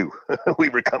 Day two, we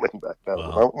were coming back down the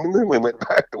mountain, and then we went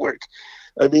back to work.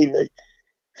 I mean,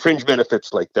 fringe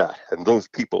benefits like that, and those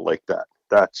people like that,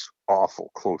 that's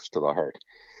awful close to the heart.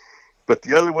 But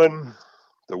the other one,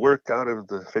 the work out of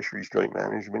the Fisheries Joint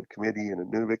Management Committee in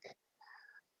Inuvik,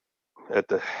 at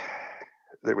the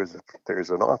there's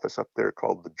an office up there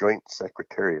called the Joint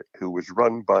Secretariat, who was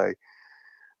run by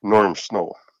Norm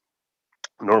Snow.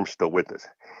 Norm's still with us.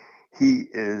 He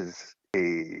is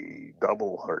a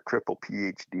double or triple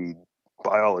PhD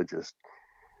biologist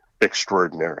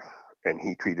extraordinaire, and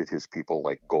he treated his people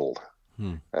like gold.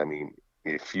 I mean,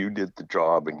 if you did the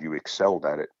job and you excelled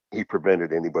at it, he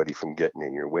prevented anybody from getting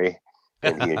in your way,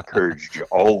 and he encouraged you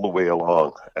all the way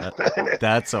along.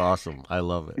 That's awesome. I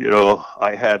love it. You know,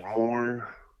 I had more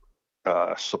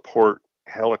support,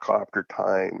 helicopter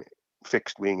time,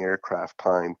 fixed wing aircraft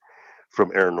time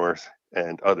from Air North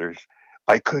and others.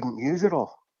 I couldn't use it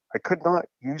all. I could not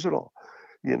use it all.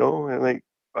 You know, and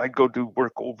I'd go do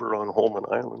work over on Holman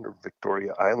Island or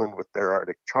Victoria Island with their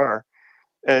Arctic char,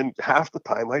 and half the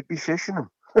time I'd be fishing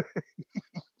them.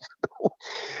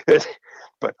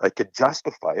 But I could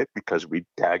justify it because we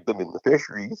tagged them in the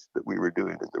fisheries that we were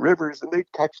doing in the rivers, and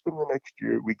they'd catch them the next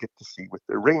year. We get to see what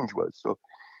their range was. So,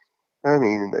 I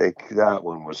mean, that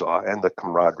one was aw, and the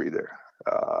camaraderie there.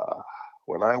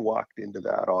 When I walked into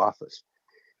that office,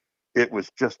 it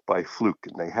was just by fluke,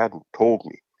 and they hadn't told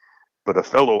me. But a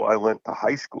fellow I went to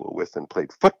high school with and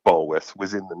played football with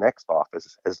was in the next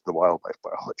office as the wildlife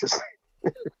biologist.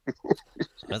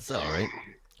 That's all right.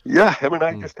 Yeah, him and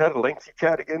I just had a lengthy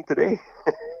chat again today.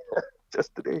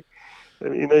 Just today. I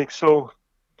mean, so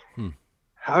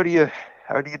how do you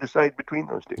decide between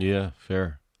those two? Yeah,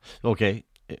 fair. Okay,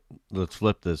 let's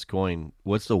flip this coin.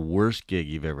 What's the worst gig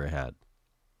you've ever had?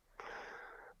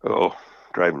 Oh,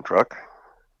 driving truck.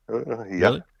 Really?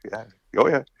 Yeah. Oh,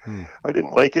 yeah. I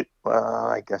didn't like it.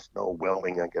 I guess no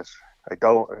welding. I guess I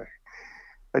don't.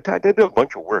 I did a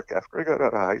bunch of work after I got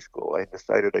out of high school. I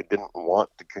decided I didn't want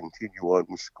to continue on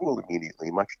with school immediately,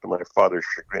 much to my father's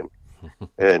chagrin.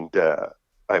 And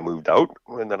I moved out,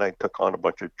 and then I took on a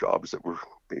bunch of jobs that were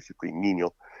basically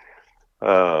menial.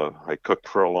 I cooked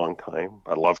for a long time.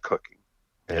 I love cooking,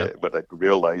 but I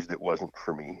realized it wasn't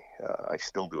for me. I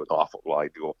still do an awful lot. I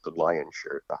do the lion's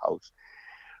share at the house.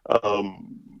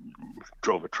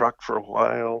 Drove a truck for a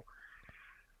while.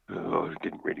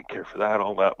 Didn't really care for that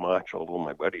all that much, although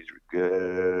my buddies were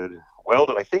good.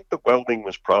 Welded, I think the welding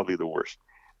was probably the worst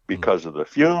because of the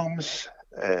fumes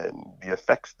and the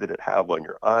effects that it have on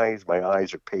your eyes. My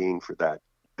eyes are paying for that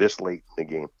this late in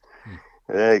the game.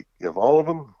 And of all of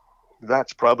them,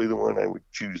 that's probably the one I would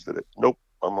choose. Nope,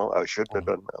 I shouldn't have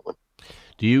done that one.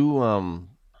 Do you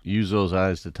use those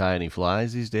eyes to tie any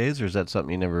flies these days, or is that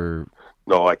something you never?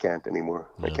 No, I can't anymore.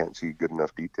 I can't see good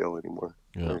enough detail anymore.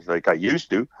 It's like I used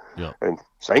to. Yeah. And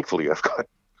thankfully, I've got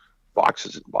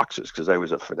boxes and boxes because I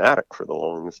was a fanatic for the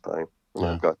longest time. And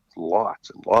I've got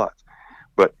lots and lots.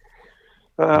 But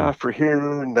for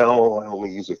here now, I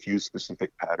only use a few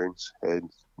specific patterns.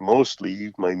 And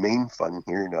mostly my main fun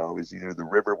here now is either the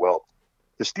river. Well,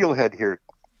 the steelhead here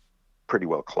pretty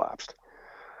well collapsed.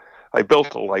 I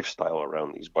built a lifestyle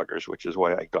around these buggers, which is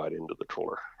why I got into the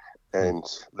troller. And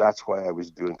that's why I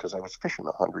was doing, because I was fishing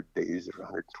 100 days or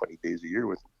 120 days a year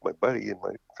with my buddy and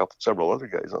several other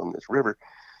guys on this river,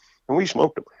 and we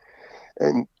smoked them.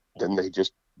 And then they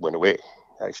just went away.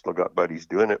 I still got buddies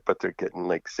doing it, but they're getting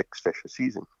like 6 fish a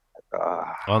season.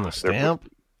 On the stamp?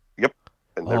 Yep.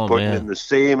 And they're Oh, putting man. in the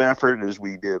same effort as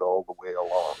we did all the way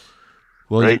along.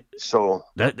 Well, Right. So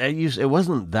it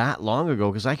wasn't that long ago,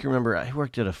 because I can remember I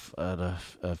worked at a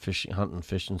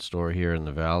fishing store here in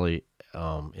the valley,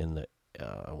 in the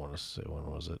I want to say,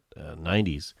 when was it,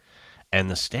 90s, and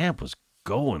the stamp was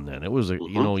going then. It was I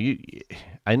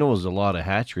know it was a lot of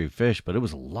hatchery fish, but it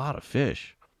was a lot of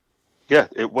fish. yeah,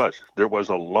 it was. There was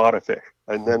a lot of fish.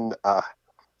 And then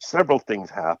several things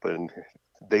happened.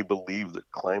 They believe that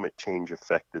climate change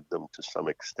affected them to some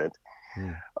extent.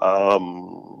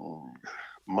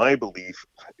 My belief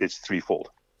is threefold.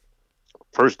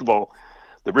 First of all,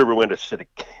 the river went acidic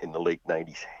in the late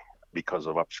 90s because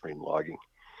of upstream logging,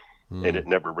 and it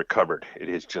never recovered. It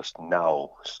is just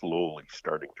now slowly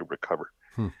starting to recover.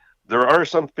 There are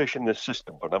some fish in this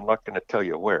system, but I'm not going to tell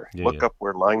you where. Look up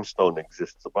where limestone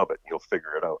exists above it, and you'll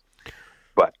figure it out.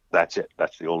 But that's it.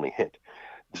 That's the only hint.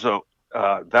 So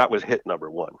that was hit number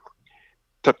one.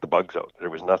 Took the bugs out. There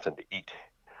was nothing to eat.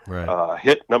 Right.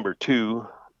 Hit number two,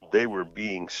 they were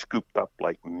being scooped up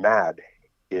like mad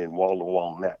in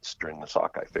wall-to-wall nets during the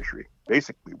sockeye fishery.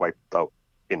 Basically wiped out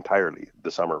entirely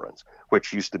the summer runs,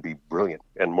 which used to be brilliant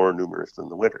and more numerous than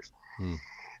the winters.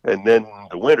 And then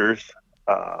the winters,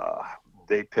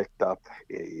 they picked up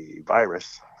a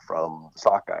virus from the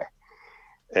sockeye,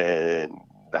 and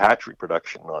the hatchery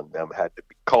production on them had to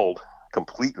be culled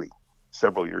completely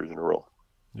several years in a row.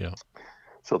 Yeah.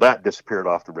 So that disappeared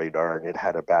off the radar, and it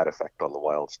had a bad effect on the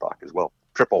wild stock as well.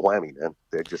 Triple whammy, man.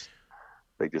 They just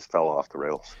fell off the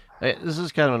rails. Hey, this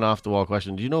is kind of an off-the-wall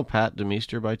question. Do you know Pat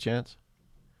DeMeester by chance?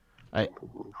 I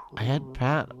had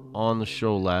Pat on the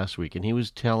show last week, and he was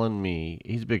telling me,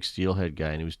 he's a big steelhead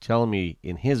guy, and he was telling me,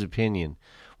 in his opinion,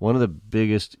 one of the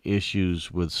biggest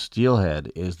issues with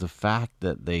steelhead is the fact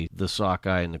that the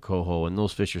sockeye and the coho and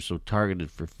those fish are so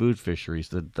targeted for food fisheries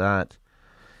that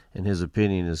in his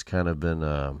opinion has kind of been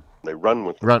they run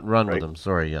with them, run right? with them.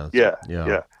 Sorry, yeah.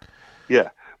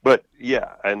 But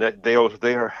yeah, and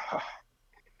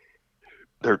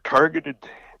they're targeted.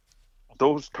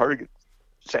 Those target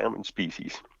salmon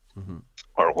species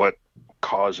are what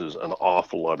causes an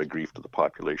awful lot of grief to the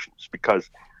populations, because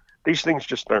these things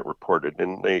just aren't reported.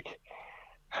 And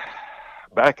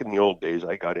back in the old days,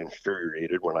 I got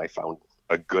infuriated when I found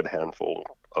a good handful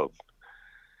of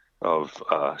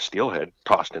steelhead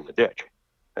tossed in the ditch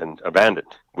and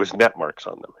abandoned with net marks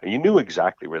on them, and you knew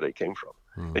exactly where they came from.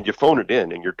 And you phone it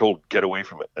in and you're told, get away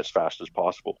from it as fast as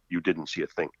possible. You didn't see a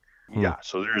thing. Yeah,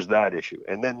 so there's that issue.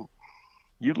 And then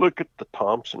you look at the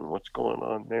Thompson, what's going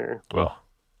on there? Well,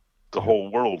 the whole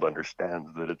world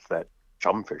understands that it's that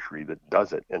chum fishery that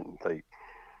does it, and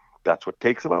that's what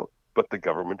takes them out. But the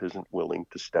government isn't willing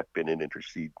to step in and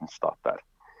intercede and stop that.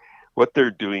 What they're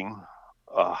doing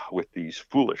with these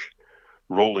foolish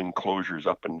rolling closures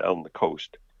up and down the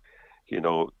coast,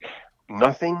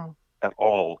 nothing at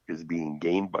all is being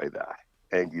gained by that.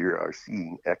 And you are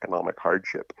seeing economic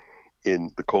hardship in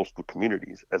the coastal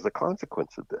communities as a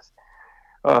consequence of this.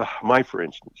 For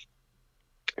instance,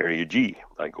 Area G,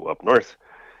 I go up north.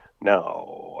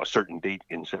 Now, a certain date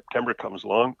in September comes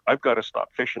along, I've got to stop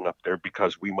fishing up there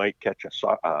because we might catch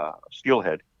a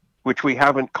steelhead, which we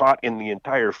haven't caught in the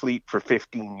entire fleet for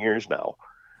 15 years now.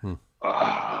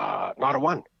 Not a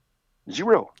one.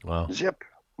 Zero. wow. Zip.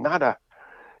 Nada.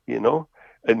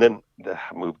 And then I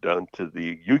moved down to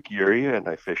the Yuki area, and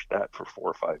I fished that for 4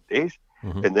 or 5 days.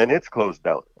 And then it's closed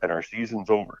down, and our season's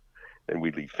over. And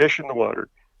we leave fish in the water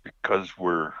because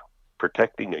we're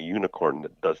protecting a unicorn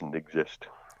that doesn't exist.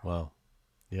 Wow.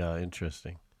 Yeah,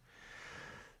 interesting.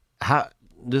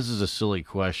 This is a silly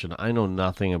question. I know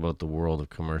nothing about the world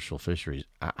of commercial fisheries.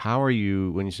 How are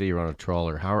you, when you say you're on a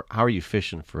trawler, how are you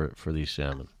fishing for these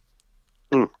salmon?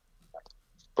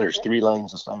 There's 3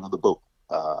 lines assigned of the boat.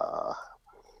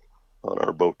 On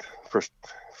our boat, first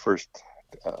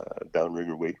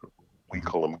downrigger weight, we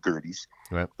call them Gerties.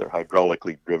 Right. They're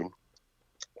hydraulically driven.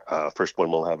 First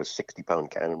one will have a 60-pound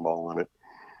cannonball on it.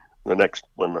 The next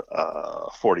one,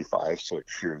 45, so it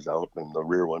shears out, and the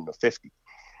rear one, the 50.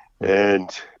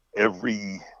 And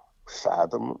every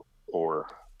fathom, or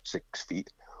 6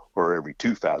 feet, or every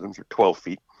 2 fathoms, or 12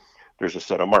 feet, there's a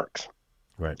set of marks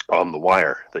on the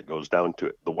wire that goes down to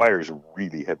it. The wire is a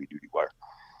really heavy-duty wire.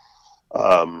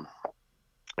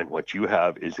 And what you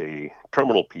have is a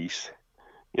terminal piece.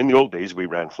 In the old days, we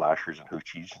ran flashers and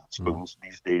hoochies and spoons.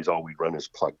 These days, all we run is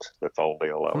plugs. That's all they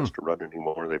allow us to run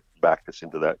anymore. They backed us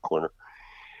into that corner.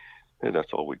 And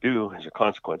that's all we do as a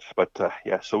consequence. But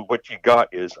so what you got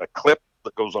is a clip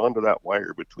that goes onto that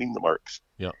wire between the marks.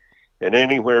 Yeah. And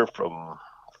anywhere from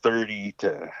 30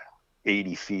 to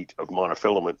 80 feet of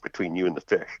monofilament between you and the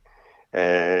fish.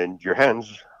 And your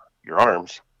hands, your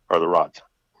arms are the rods.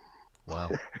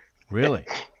 Wow. Really?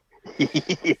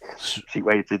 See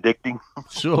why it's addicting?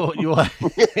 So you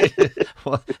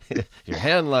well, your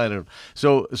hand line.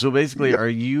 So basically, are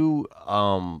you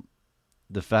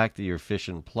the fact that you're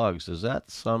fishing plugs? Does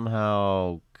that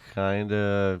somehow kind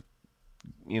of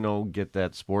get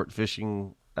that sport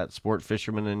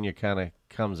fisherman in you kind of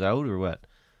comes out, or what?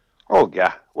 Oh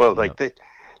yeah. Well, Yeah. like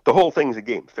the whole thing's a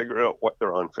game. Figure out what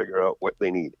they're on. Figure out what they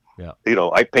need. Yeah.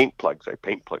 I paint plugs. I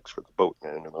paint plugs for the boat,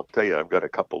 and I'll tell you, I've got a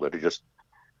couple that are just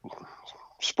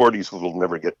sporties will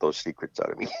never get those secrets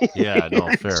out of me. Yeah, no,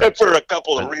 fair. Except for a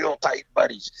couple of real tight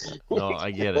buddies. No,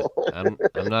 I get it. I'm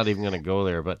not even going to go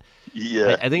there, but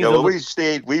Yeah, I think yeah, it's a well,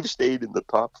 we've stayed in the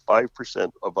top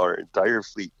 5% of our entire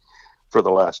fleet for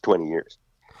the last 20 years.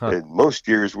 Huh. And most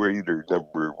years we're either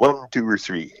number 1, 2, or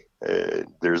 3.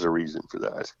 There's a reason for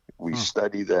that. We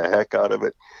study the heck out of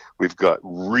it. We've got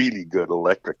really good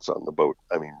electrics on the boat.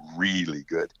 I mean, really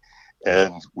good.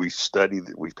 And we study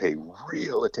that. We pay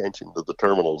real attention to the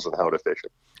terminals and how to fish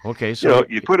them. Okay, so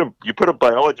You put a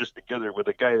biologist together with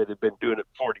a guy that had been doing it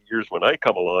 40 years when I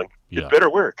come along. Yeah. It better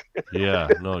work. yeah,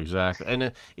 no, exactly.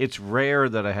 And it's rare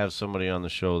that I have somebody on the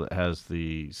show that has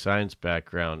the science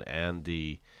background and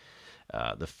the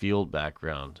field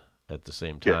background at the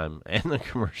same time, and the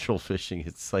commercial fishing.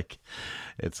 It's like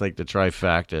the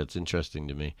trifecta. It's interesting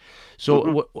to me.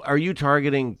 So, are you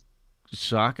targeting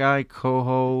sockeye,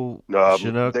 coho,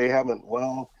 Chinook? They haven't.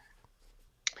 Well,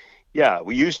 yeah,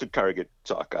 we used to target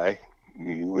sockeye.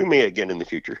 We may again in the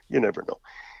future. You never know.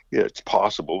 Yeah, it's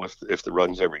possible if the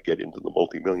runs ever get into the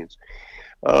multi-millions.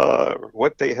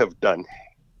 What they have done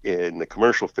in the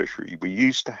commercial fishery, we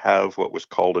used to have what was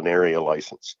called an area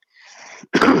license.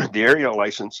 The area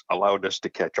license allowed us to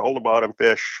catch all the bottom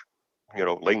fish,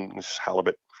 lings,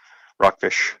 halibut,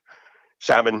 rockfish,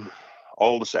 salmon,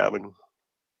 all the salmon,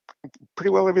 pretty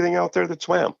well everything out there that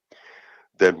swam.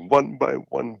 Then one by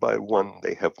one,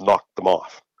 they have knocked them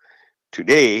off.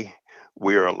 Today,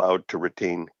 we are allowed to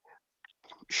retain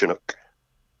Chinook,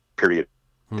 period.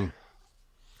 Yeah.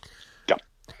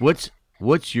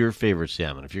 What's your favorite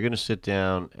salmon? If you're going to sit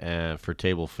down for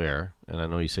table fare, and I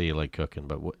know you say you like cooking,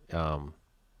 but I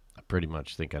pretty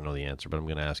much think I know the answer, but I'm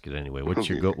going to ask it anyway. What's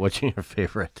your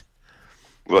favorite?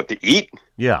 What to eat?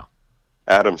 Yeah.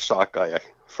 Adam's sockeye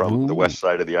from the west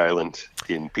side of the island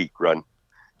in Peak Run.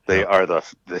 They are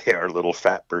little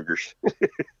fat burgers.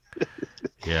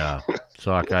 Yeah,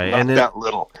 sockeye. Not and then, that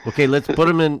little. Okay, let's put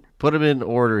them in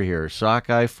order here.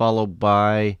 Sockeye followed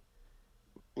by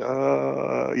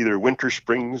either Winter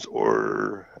Springs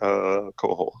or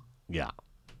coho. Yeah,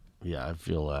 I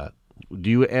feel that. Would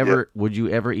you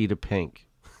ever eat a pink?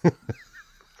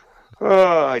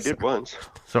 I did once.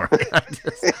 Sorry,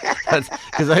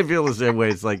 because I feel the same way.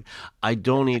 It's like I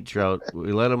don't eat trout.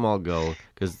 We let them all go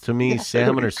because to me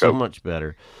salmon are so much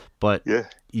better. But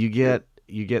you get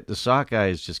the sockeye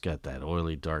has just got that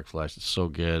oily dark flesh. It's so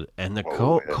good, and the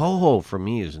coho for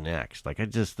me is next. Like I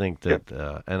just think that,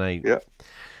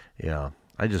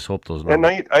 I just hope those. And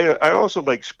I also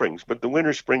like springs, but the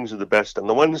winter springs are the best, and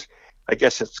the ones I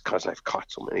guess it's because I've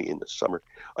caught so many in the summer.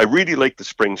 I really like the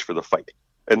springs for the fight.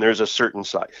 And there's a certain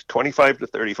size, 25 to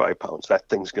 35 pounds. That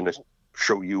thing's going to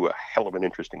show you a hell of an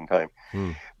interesting time.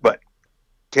 But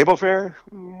table fare,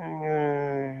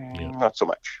 not so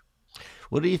much.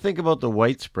 What do you think about the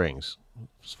white springs?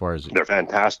 As far as they're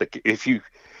fantastic.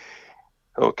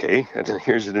 Okay, and then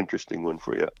here's an interesting one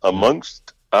for you.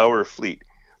 Amongst our fleet,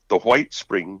 the white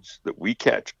springs that we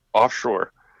catch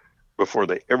offshore before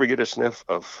they ever get a sniff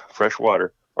of fresh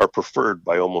water are preferred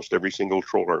by almost every single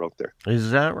trawler out there. Is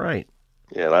that right?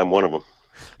 Yeah, and I'm one of them.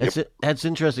 That's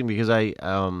interesting because I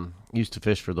used to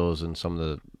fish for those in some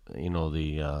of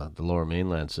the lower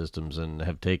mainland systems and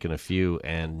have taken a few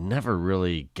and never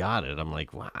really got it. I'm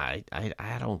like, well, I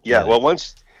don't. Yeah, well,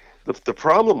 once the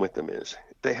problem with them is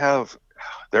they have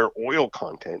their oil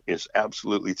content is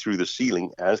absolutely through the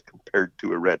ceiling as compared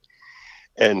to a red,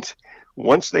 and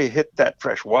once they hit that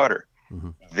fresh water,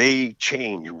 they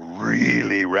change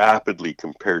really rapidly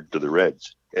compared to the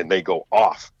reds, and they go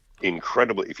off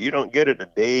incredibly. If you don't get it a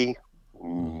day,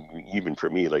 even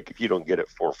for me, like if you don't get it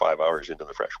 4 or 5 hours into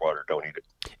the fresh water, don't eat it.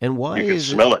 And why you can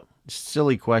smell it?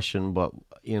 Silly question, but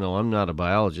I'm not a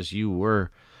biologist. You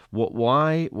were.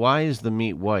 Why is the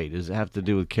meat white? Does it have to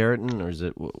do with keratin, or is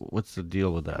it what's the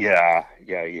deal with that? Yeah,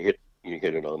 you hit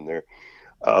it on there.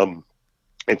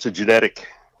 It's a genetic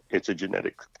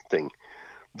thing.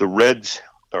 The reds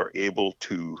are able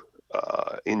to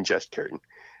ingest keratin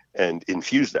and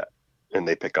infuse that, and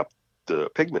they pick up the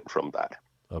pigment from that.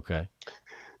 Okay.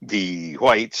 The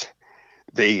whites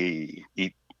they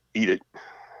eat it.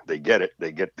 They get it.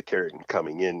 They get the carrot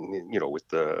coming in, with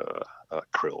the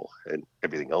krill and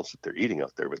everything else that they're eating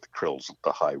out there. With the krill's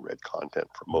the high red content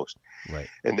for most, Right.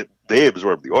 and they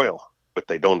absorb the oil, but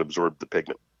they don't absorb the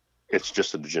pigment. It's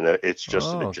just a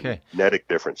Okay. genetic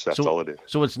difference. That's all it is.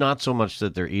 So it's not so much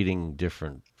that they're eating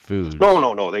different foods.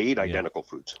 No. They eat Yeah. identical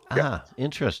foods. Yeah.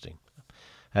 Interesting.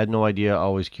 Had no idea.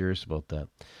 Always curious about that.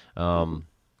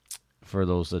 For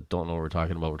those that don't know what we're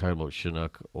talking about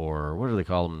Chinook, or what do they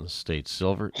call them in the States?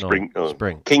 Silver? Spring. No,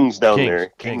 spring. Kings down Kings. there.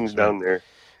 Kings, Kings down right. there.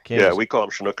 Kings. Yeah, we call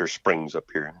them Chinook or Springs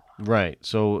up here. Right.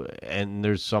 So, and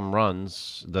there's some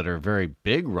runs that are very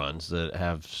big runs that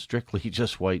have strictly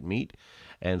just white meat,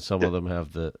 and some of them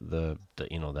have the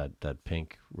that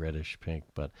pink, reddish pink.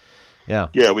 But yeah.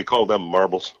 Yeah, we call them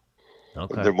marbles.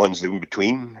 Okay. The ones in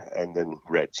between, and then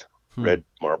reds. Red,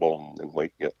 marble, and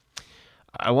white. Yeah.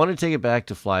 I want to take it back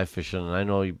to fly fishing, and I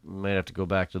know you might have to go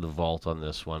back to the vault on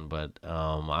this one, but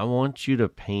I want you to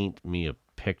paint me a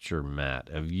picture, Matt,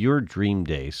 of your dream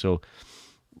day. So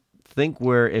think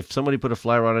where if somebody put a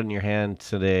fly rod in your hand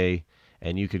today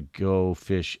and you could go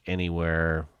fish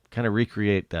anywhere, kind of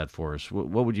recreate that for us.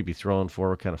 What would you be throwing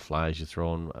for? What kind of flies you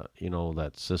throwing?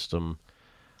 That system.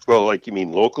 Well, like you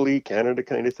mean locally, Canada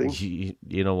kind of thing?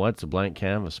 You know what? It's a blank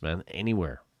canvas, man.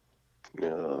 Anywhere.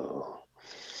 No.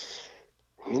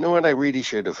 You know what I really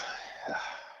should have?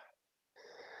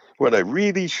 What I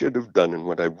really should have done, and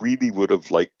what I really would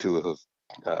have liked to have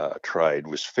tried,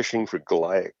 was fishing for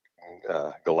Goliath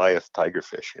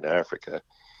tigerfish in Africa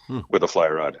with a fly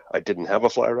rod. I didn't have a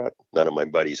fly rod. None of my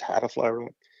buddies had a fly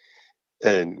rod.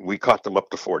 And we caught them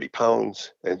up to 40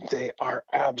 pounds, and they are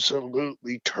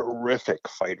absolutely terrific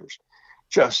fighters.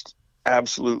 Just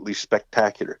absolutely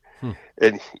spectacular.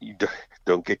 And you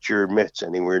don't get your mitts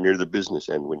anywhere near the business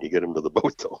end when you get them to the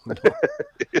boat, though.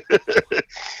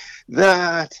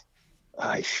 That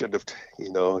I should have,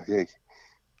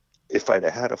 if I'd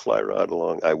have had a fly rod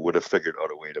along, I would have figured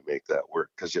out a way to make that work,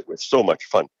 because it was so much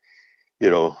fun.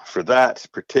 For that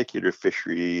particular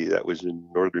fishery, that was in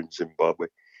northern Zimbabwe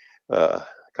a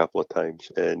couple of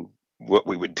times. And what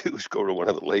we would do is go to one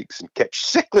of the lakes and catch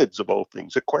cichlids, of all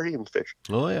things, aquarium fish.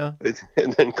 Oh, yeah.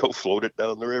 And then go float it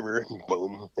down the river, and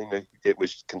boom. And it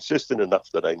was consistent enough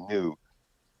that I knew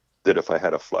that if I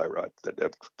had a fly rod,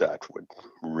 that would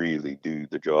really do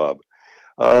the job.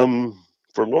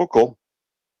 For local,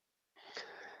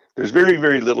 there's very,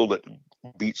 very little that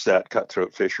beats that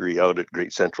cutthroat fishery out at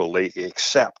Great Central Lake,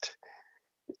 except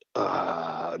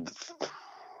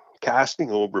casting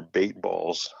over bait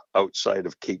balls outside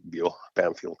of Cape Beale,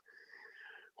 Bamfield,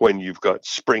 when you've got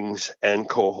springs and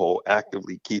coho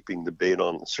actively keeping the bait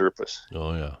on the surface.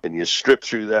 Oh, yeah. And you strip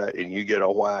through that and you get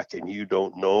a whack, and you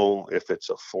don't know if it's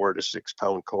a 4 to 6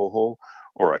 pound coho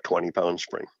or a 20-pound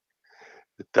spring.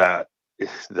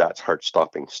 That's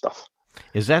heart-stopping stuff.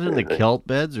 Is that in the kelp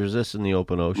beds, or is this in the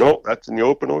open ocean? No, that's in the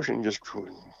open ocean. Just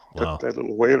took that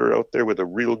little whaler out there with a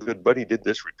real good buddy, did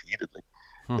this repeatedly.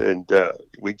 And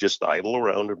we just idle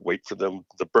around and wait for the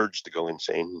birds to go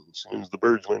insane. As soon as the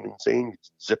birds went insane, you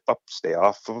zip up, stay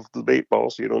off of the bait ball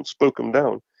so you don't spook them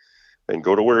down, and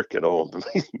go to work.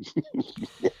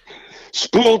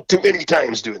 Spooled too many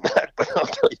times doing that, but I'll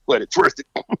tell you what, it's worth it.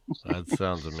 That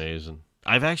sounds amazing.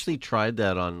 I've actually tried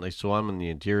that so I'm in the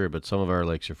interior, but some of our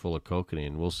lakes are full of kokanee,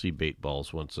 and we'll see bait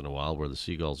balls once in a while where the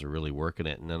seagulls are really working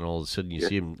it, and then all of a sudden you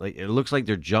see them, it looks like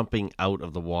they're jumping out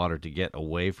of the water to get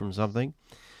away from something.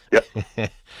 Yep,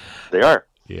 they are.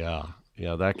 Yeah,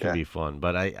 that can be fun,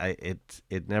 but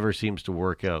it never seems to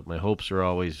work out. My hopes are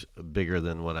always bigger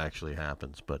than what actually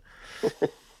happens, but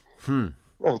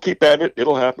Well, keep at it;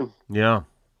 it'll happen. Yeah.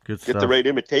 Good Get stuff. the right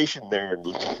imitation there, and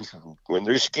when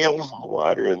there's scales in the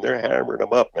water and they're hammering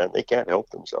them up, man, they can't help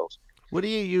themselves. What do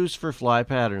you use for fly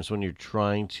patterns when you're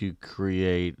trying to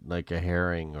create like a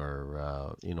herring or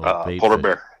a bait polar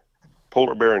fish?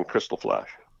 polar bear, and crystal flash.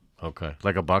 Okay,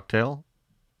 like a bucktail.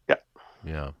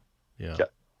 Yeah. Yeah.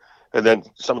 And then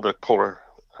some of the polar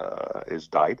is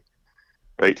dyed,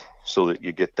 right? So that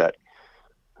you get that,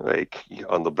 like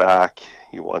on the back,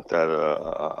 you want that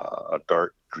a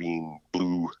dark green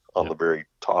blue on the very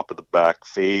top of the back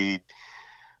fade,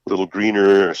 little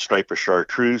greener, a stripe of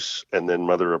chartreuse, and then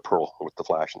mother of pearl with the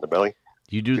flash in the belly.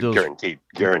 You do those guaranteed.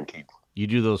 You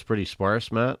do those pretty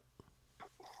sparse, Matt?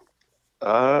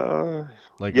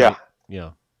 Yeah.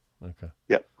 Yeah. Okay.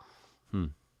 Yeah.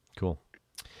 Cool.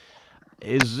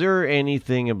 Is there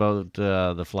anything about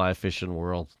the fly fishing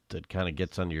world that kind of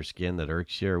gets under your skin that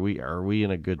irks you? Are we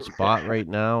in a good spot right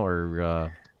now,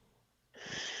 or?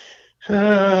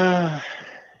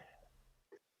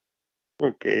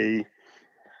 Okay.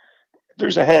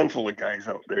 there's a handful of guys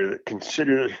out there that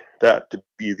consider that to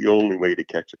be the only way to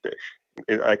catch a fish.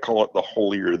 I call it the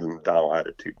holier than thou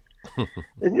attitude.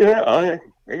 And I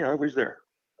was there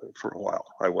for a while.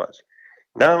 I was.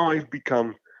 Now I've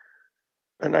become,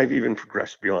 and I've even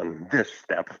progressed beyond this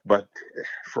step, but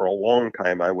for a long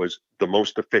time I was the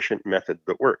most efficient method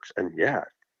that works. And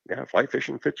fly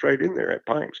fishing fits right in there at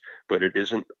times, but it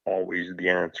isn't always the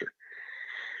answer.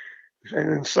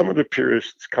 And some of the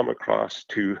purists come across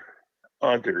to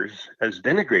others as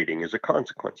denigrating as a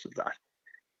consequence of that.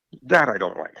 That I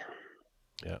don't like.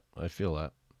 Yeah, I feel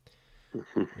that.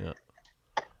 Yeah.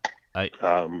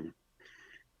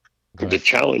 The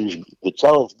challenge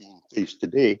being faced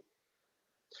today,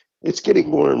 it's getting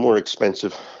more and more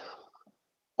expensive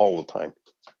all the time.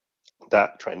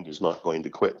 That trend is not going to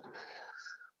quit.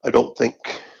 I don't think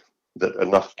that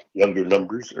enough younger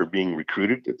numbers are being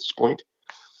recruited at this point,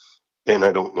 and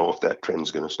I don't know if that trend's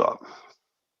going to stop.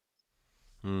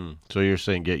 So you're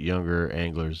saying get younger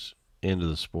anglers into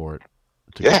the sport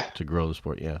to grow the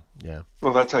sport. Yeah.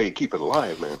 Well, that's how you keep it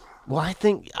alive, man. Well, I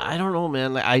don't know,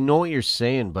 man. I know what you're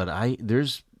saying, but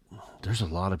there's a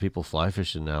lot of people fly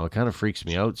fishing now. It kind of freaks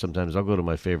me out. Sometimes I'll go to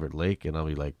my favorite lake and I'll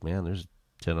be like, man, there's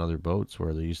 10 other boats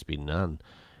where there used to be none.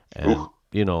 And, I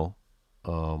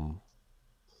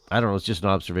don't know. It's just an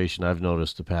observation I've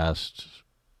noticed the past,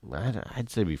 I'd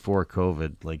say before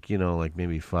COVID, like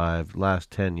maybe last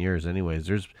 10 years anyways.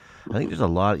 I think there's a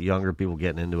lot of younger people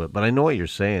getting into it, but I know what you're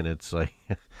saying. It's like,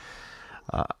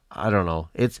 I don't know.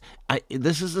 This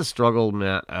is the struggle,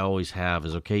 Matt, I always have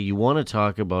is, okay, you want to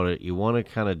talk about it. You want to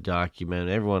kind of document.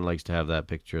 Everyone likes to have that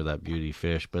picture of that beauty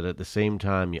fish, but at the same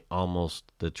time,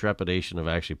 the trepidation of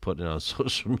actually putting it on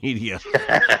social media,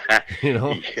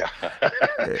 Yeah.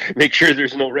 Make sure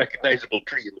there's no recognizable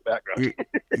tree in the background.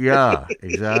 Yeah,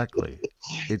 exactly.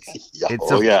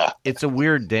 It's a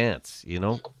weird dance,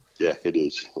 Yeah, it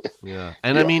is. Yeah.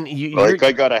 And I mean,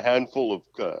 I got a handful of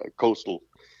coastal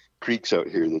creeks out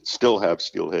here that still have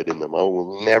steelhead in them. I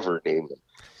will never name them.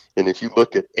 And if you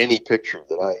look at any picture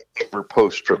that I ever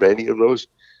post from any of those,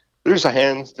 there's a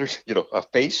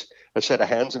face, a set of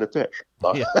hands, and a fish.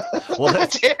 Yeah. Well,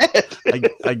 that's it.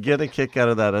 I get a kick out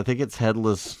of that. I think it's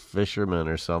Headless Fisherman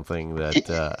or something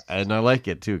that, and I like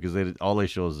it too because all they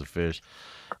show is the fish.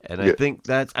 And I think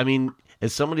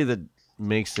as somebody that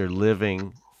makes their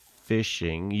living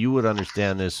fishing, you would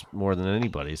understand this more than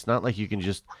anybody. It's not like you can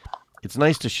just. It's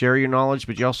nice to share your knowledge,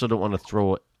 but you also don't want to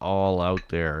throw it all out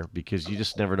there because you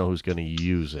just never know who's going to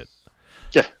use it.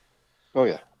 Yeah. Oh,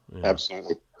 yeah.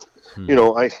 Absolutely.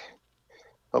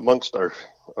 Amongst our,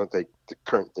 I think the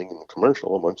current thing in the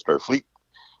commercial, amongst our fleet,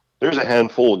 there's a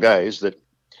handful of guys that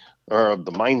are of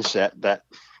the mindset that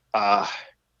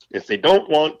if they don't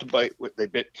want to bite what they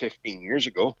bit 15 years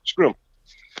ago, screw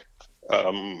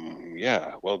them.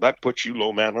 Well, that puts you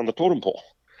low man on the totem pole.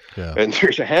 Yeah. And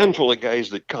there's a handful of guys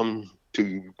that come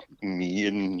to me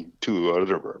and to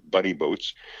other buddy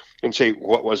boats and say,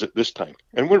 what was it this time?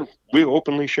 And we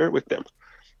openly share with them.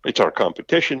 It's our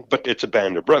competition, but it's a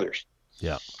band of brothers.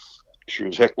 Yeah. Sure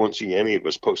as heck won't see any of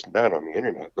us posting that on the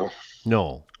internet, though.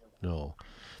 No.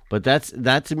 But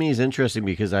that to me is interesting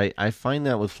because I find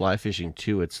that with fly fishing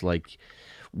too. It's like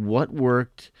what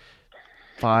worked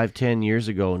 5-10 years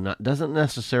ago doesn't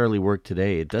necessarily work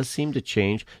today. It does seem to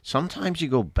change. Sometimes you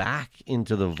go back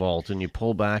into the vault and you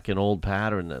pull back an old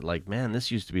pattern that, like, man, this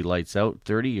used to be lights out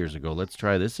 30 years ago. Let's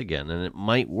try this again. And it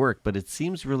might work, but it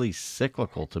seems really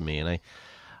cyclical to me, and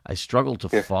I struggle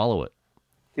to follow it.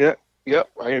 Yeah,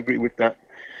 I agree with that.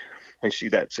 I see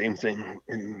that same thing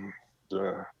in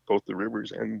both the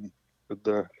rivers and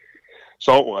the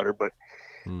saltwater, but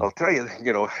I'll tell you,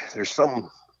 there's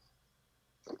some,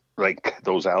 like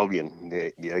those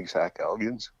the egg sac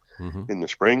algians in the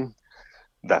spring,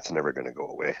 that's never going to go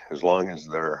away as long as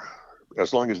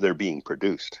they're being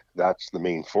produced. That's the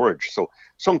main forage. So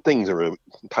some things are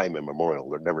time immemorial.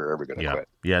 They're never ever going to quit.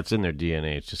 Yeah, it's in their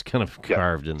DNA. It's just kind of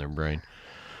carved in their brain.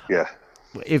 Yeah.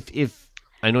 If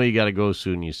I know you got to go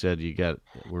soon, you said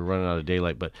we're running out of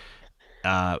daylight, but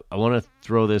I want to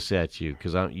throw this at you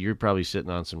because you're probably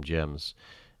sitting on some gems.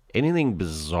 Anything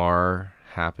bizarre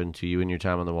happened to you in your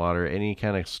time on the water? Any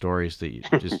kind of stories that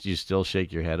you still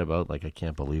shake your head about? Like, I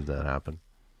can't believe that happened.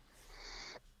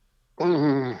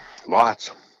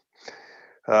 Lots.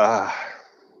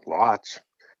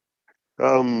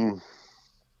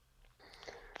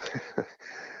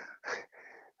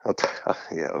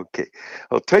 Okay.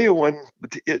 I'll tell you one.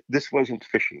 This wasn't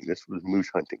fishing. This was moose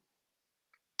hunting.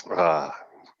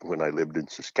 When I lived in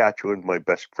Saskatchewan, my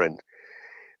best friend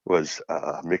was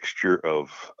a mixture of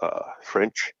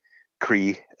French,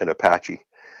 Cree, and Apache.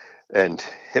 And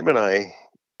him and I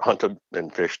hunted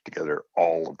and fished together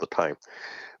all of the time.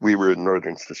 We were in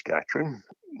northern Saskatchewan.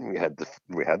 We had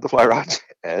the fly rods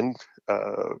and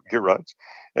gear rods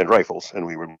and rifles, and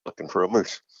we were looking for a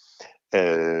moose.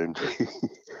 And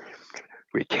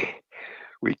we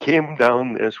we came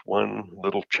down this one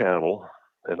little channel,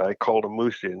 and I called a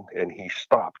moose in, and he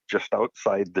stopped just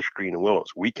outside the screen of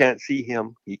willows. We can't see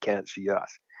him; he can't see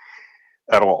us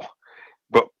at all.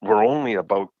 But we're only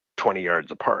about 20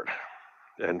 yards apart.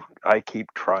 And I keep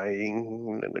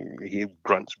trying, and he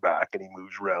grunts back, and he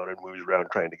moves around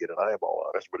trying to get an eyeball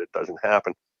on us, but it doesn't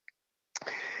happen.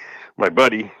 My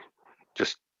buddy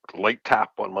just light tap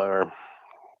on my arm,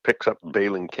 picks up the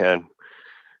bailing can,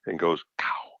 and goes, cow.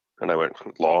 And I went,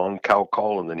 long cow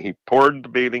call, and then he poured the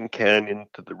bailing can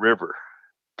into the river.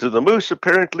 To the moose,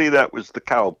 apparently that was the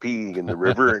cow peeing in the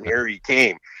river, and here he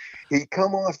came. He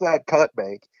come off that cut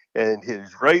bank, and his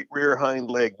right rear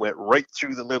hind leg went right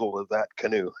through the middle of that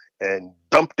canoe and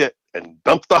dumped it and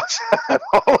dumped us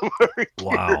all of our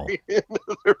Wow. gear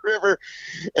into the river,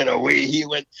 and away he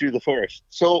went through the forest.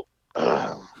 So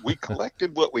we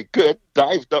collected what we could,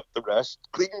 dived up the rest,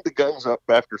 cleaned the guns up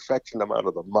after fetching them out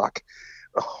of the muck.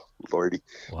 Oh, Lordy.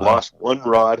 Wow. Lost one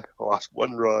rod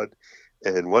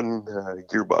and one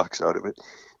gearbox out of it,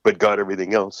 but got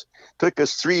everything else. Took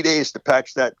us 3 days to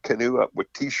patch that canoe up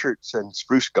with T-shirts and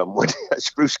spruce gum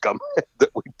that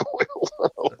we boiled on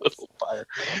a little fire.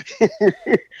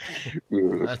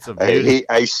 That's a beauty.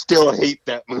 I still hate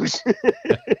that moose.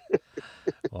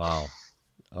 Wow.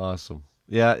 Awesome.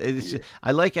 Yeah,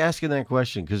 I like asking that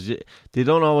question because they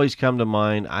don't always come to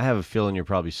mind. I have a feeling you're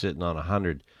probably sitting on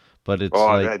 100, but it's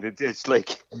it's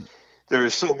like there are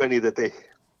so many that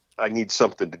I need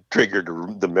something to trigger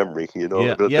the memory,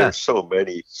 Yeah, but yeah. there's so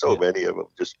many of them,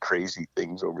 just crazy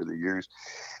things over the years.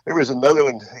 There was another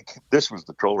one. This was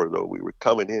the troller, though. We were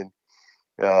coming in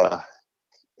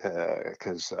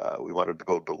because we wanted to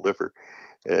go deliver.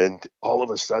 And all of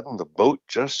a sudden, the boat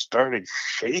just started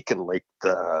shaking like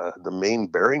the main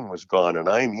bearing was gone. And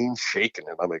I mean shaking.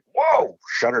 And I'm like, whoa,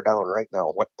 shut her down right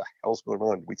now. What the hell's going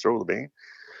on? Did we throw the main?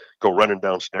 Go running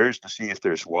downstairs to see if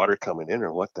there's water coming in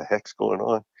or what the heck's going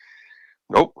on.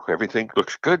 Nope, everything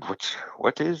looks good.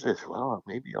 What is this? Well,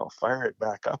 maybe I'll fire it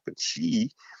back up and see.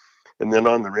 And then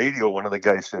on the radio, one of the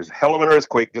guys says, hell of an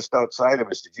earthquake just outside of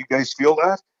us. Did you guys feel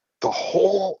that? The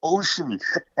whole ocean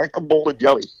shook like a bowl of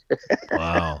jelly.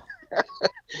 Wow.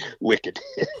 Wicked.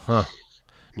 Huh.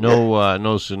 No,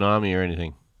 no tsunami or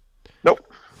anything. Nope.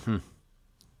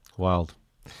 Wild.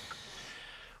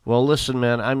 Well, listen,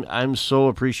 man, I'm so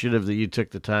appreciative that you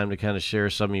took the time to kind of share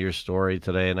some of your story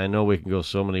today, and I know we can go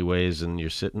so many ways, and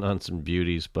you're sitting on some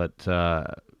beauties, but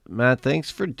Matt, thanks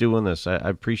for doing this. I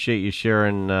appreciate you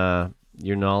sharing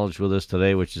your knowledge with us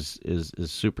today, which is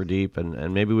super deep,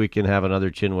 and maybe we can have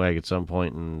another chinwag at some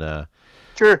point and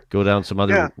Sure. go down some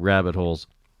other rabbit holes.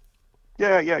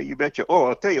 Yeah, you betcha. Oh,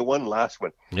 I'll tell you one last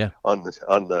one. Yeah. On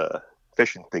the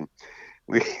fishing thing,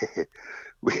 we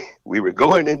were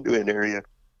going into an area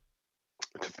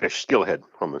to fish skillhead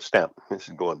on the stamp. This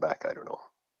is going back, I don't know,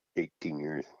 18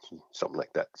 years, something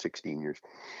like that, 16 years.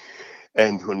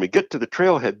 And when we get to the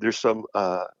trailhead, there's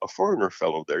a foreigner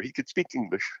fellow there. He could speak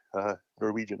English,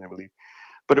 Norwegian, I believe,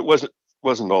 but it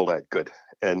wasn't all that good.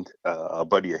 And a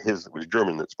buddy of his that was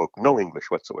German that spoke no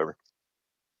English whatsoever.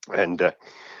 And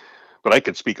but I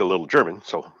could speak a little German,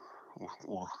 so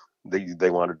they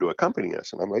wanted to accompany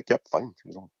us, and I'm like, yep, fine.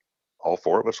 All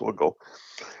four of us will go.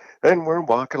 And we're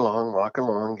walking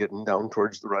along, getting down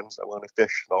towards the runs I want to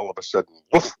fish, and all of a sudden,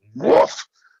 woof, woof,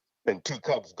 and two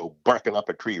cubs go barking up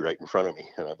a tree right in front of me.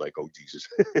 And I'm like, oh, Jesus.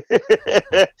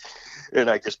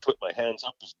 And I just put my hands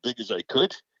up as big as I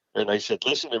could. And I said,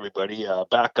 listen, everybody,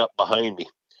 back up behind me.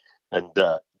 And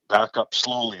back up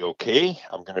slowly, okay?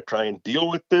 I'm going to try and deal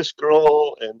with this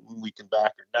girl, and we can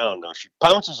back her down. Now, she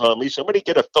pounces on me. Somebody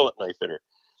get a fillet knife in her.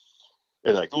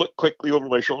 And I look quickly over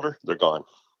my shoulder. They're gone.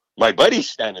 My buddy's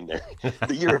standing there.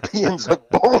 The Europeans have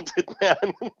bolted,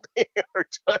 man. They are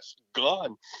just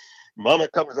gone. Mama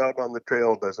comes out on the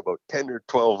trail, does about 10 or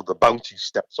 12 of the bouncy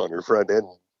steps on her front end,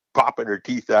 popping her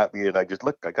teeth at me. And I just,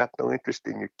 look, I got no interest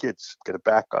in your kids. Got to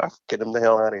back off. Get them the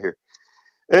hell out of here.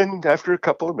 And after a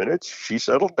couple of minutes, she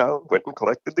settled down, went and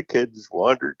collected the kids,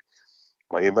 wandered.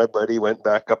 My buddy went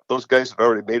back up. Those guys had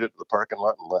already made it to the parking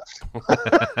lot and left.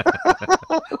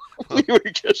 We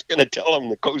were just going to tell them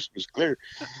the coast was clear,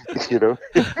 That's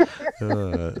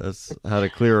how to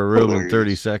clear a room in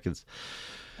 30 seconds.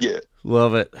 Yeah.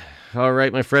 Love it. All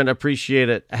right, my friend, I appreciate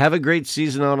it. Have a great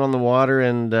season out on the water,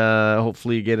 and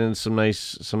hopefully you get in some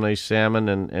nice salmon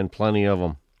and plenty of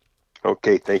them.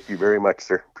 Okay, thank you very much,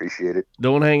 sir. Appreciate it.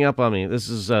 Don't hang up on me. This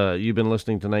is you've been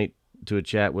listening tonight to a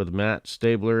chat with Matt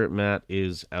Stabler. Matt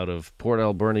is out of Port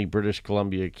Alberni, British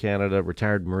Columbia, Canada,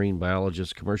 retired marine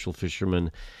biologist, commercial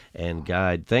fisherman, and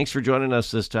guide. Thanks for joining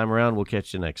us this time around. We'll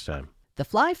catch you next time. The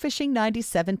Fly Fishing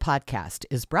 97 podcast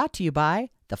is brought to you by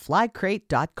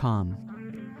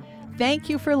theflycrate.com. Thank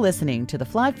you for listening to the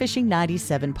Fly Fishing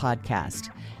 97 podcast.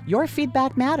 Your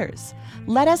feedback matters.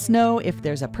 Let us know if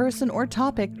there's a person or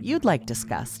topic you'd like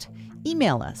discussed.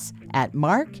 Email us at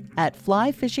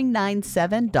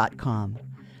mark@flyfishing97.com.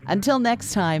 Until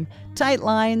next time, tight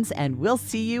lines, and we'll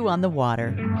see you on the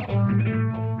water.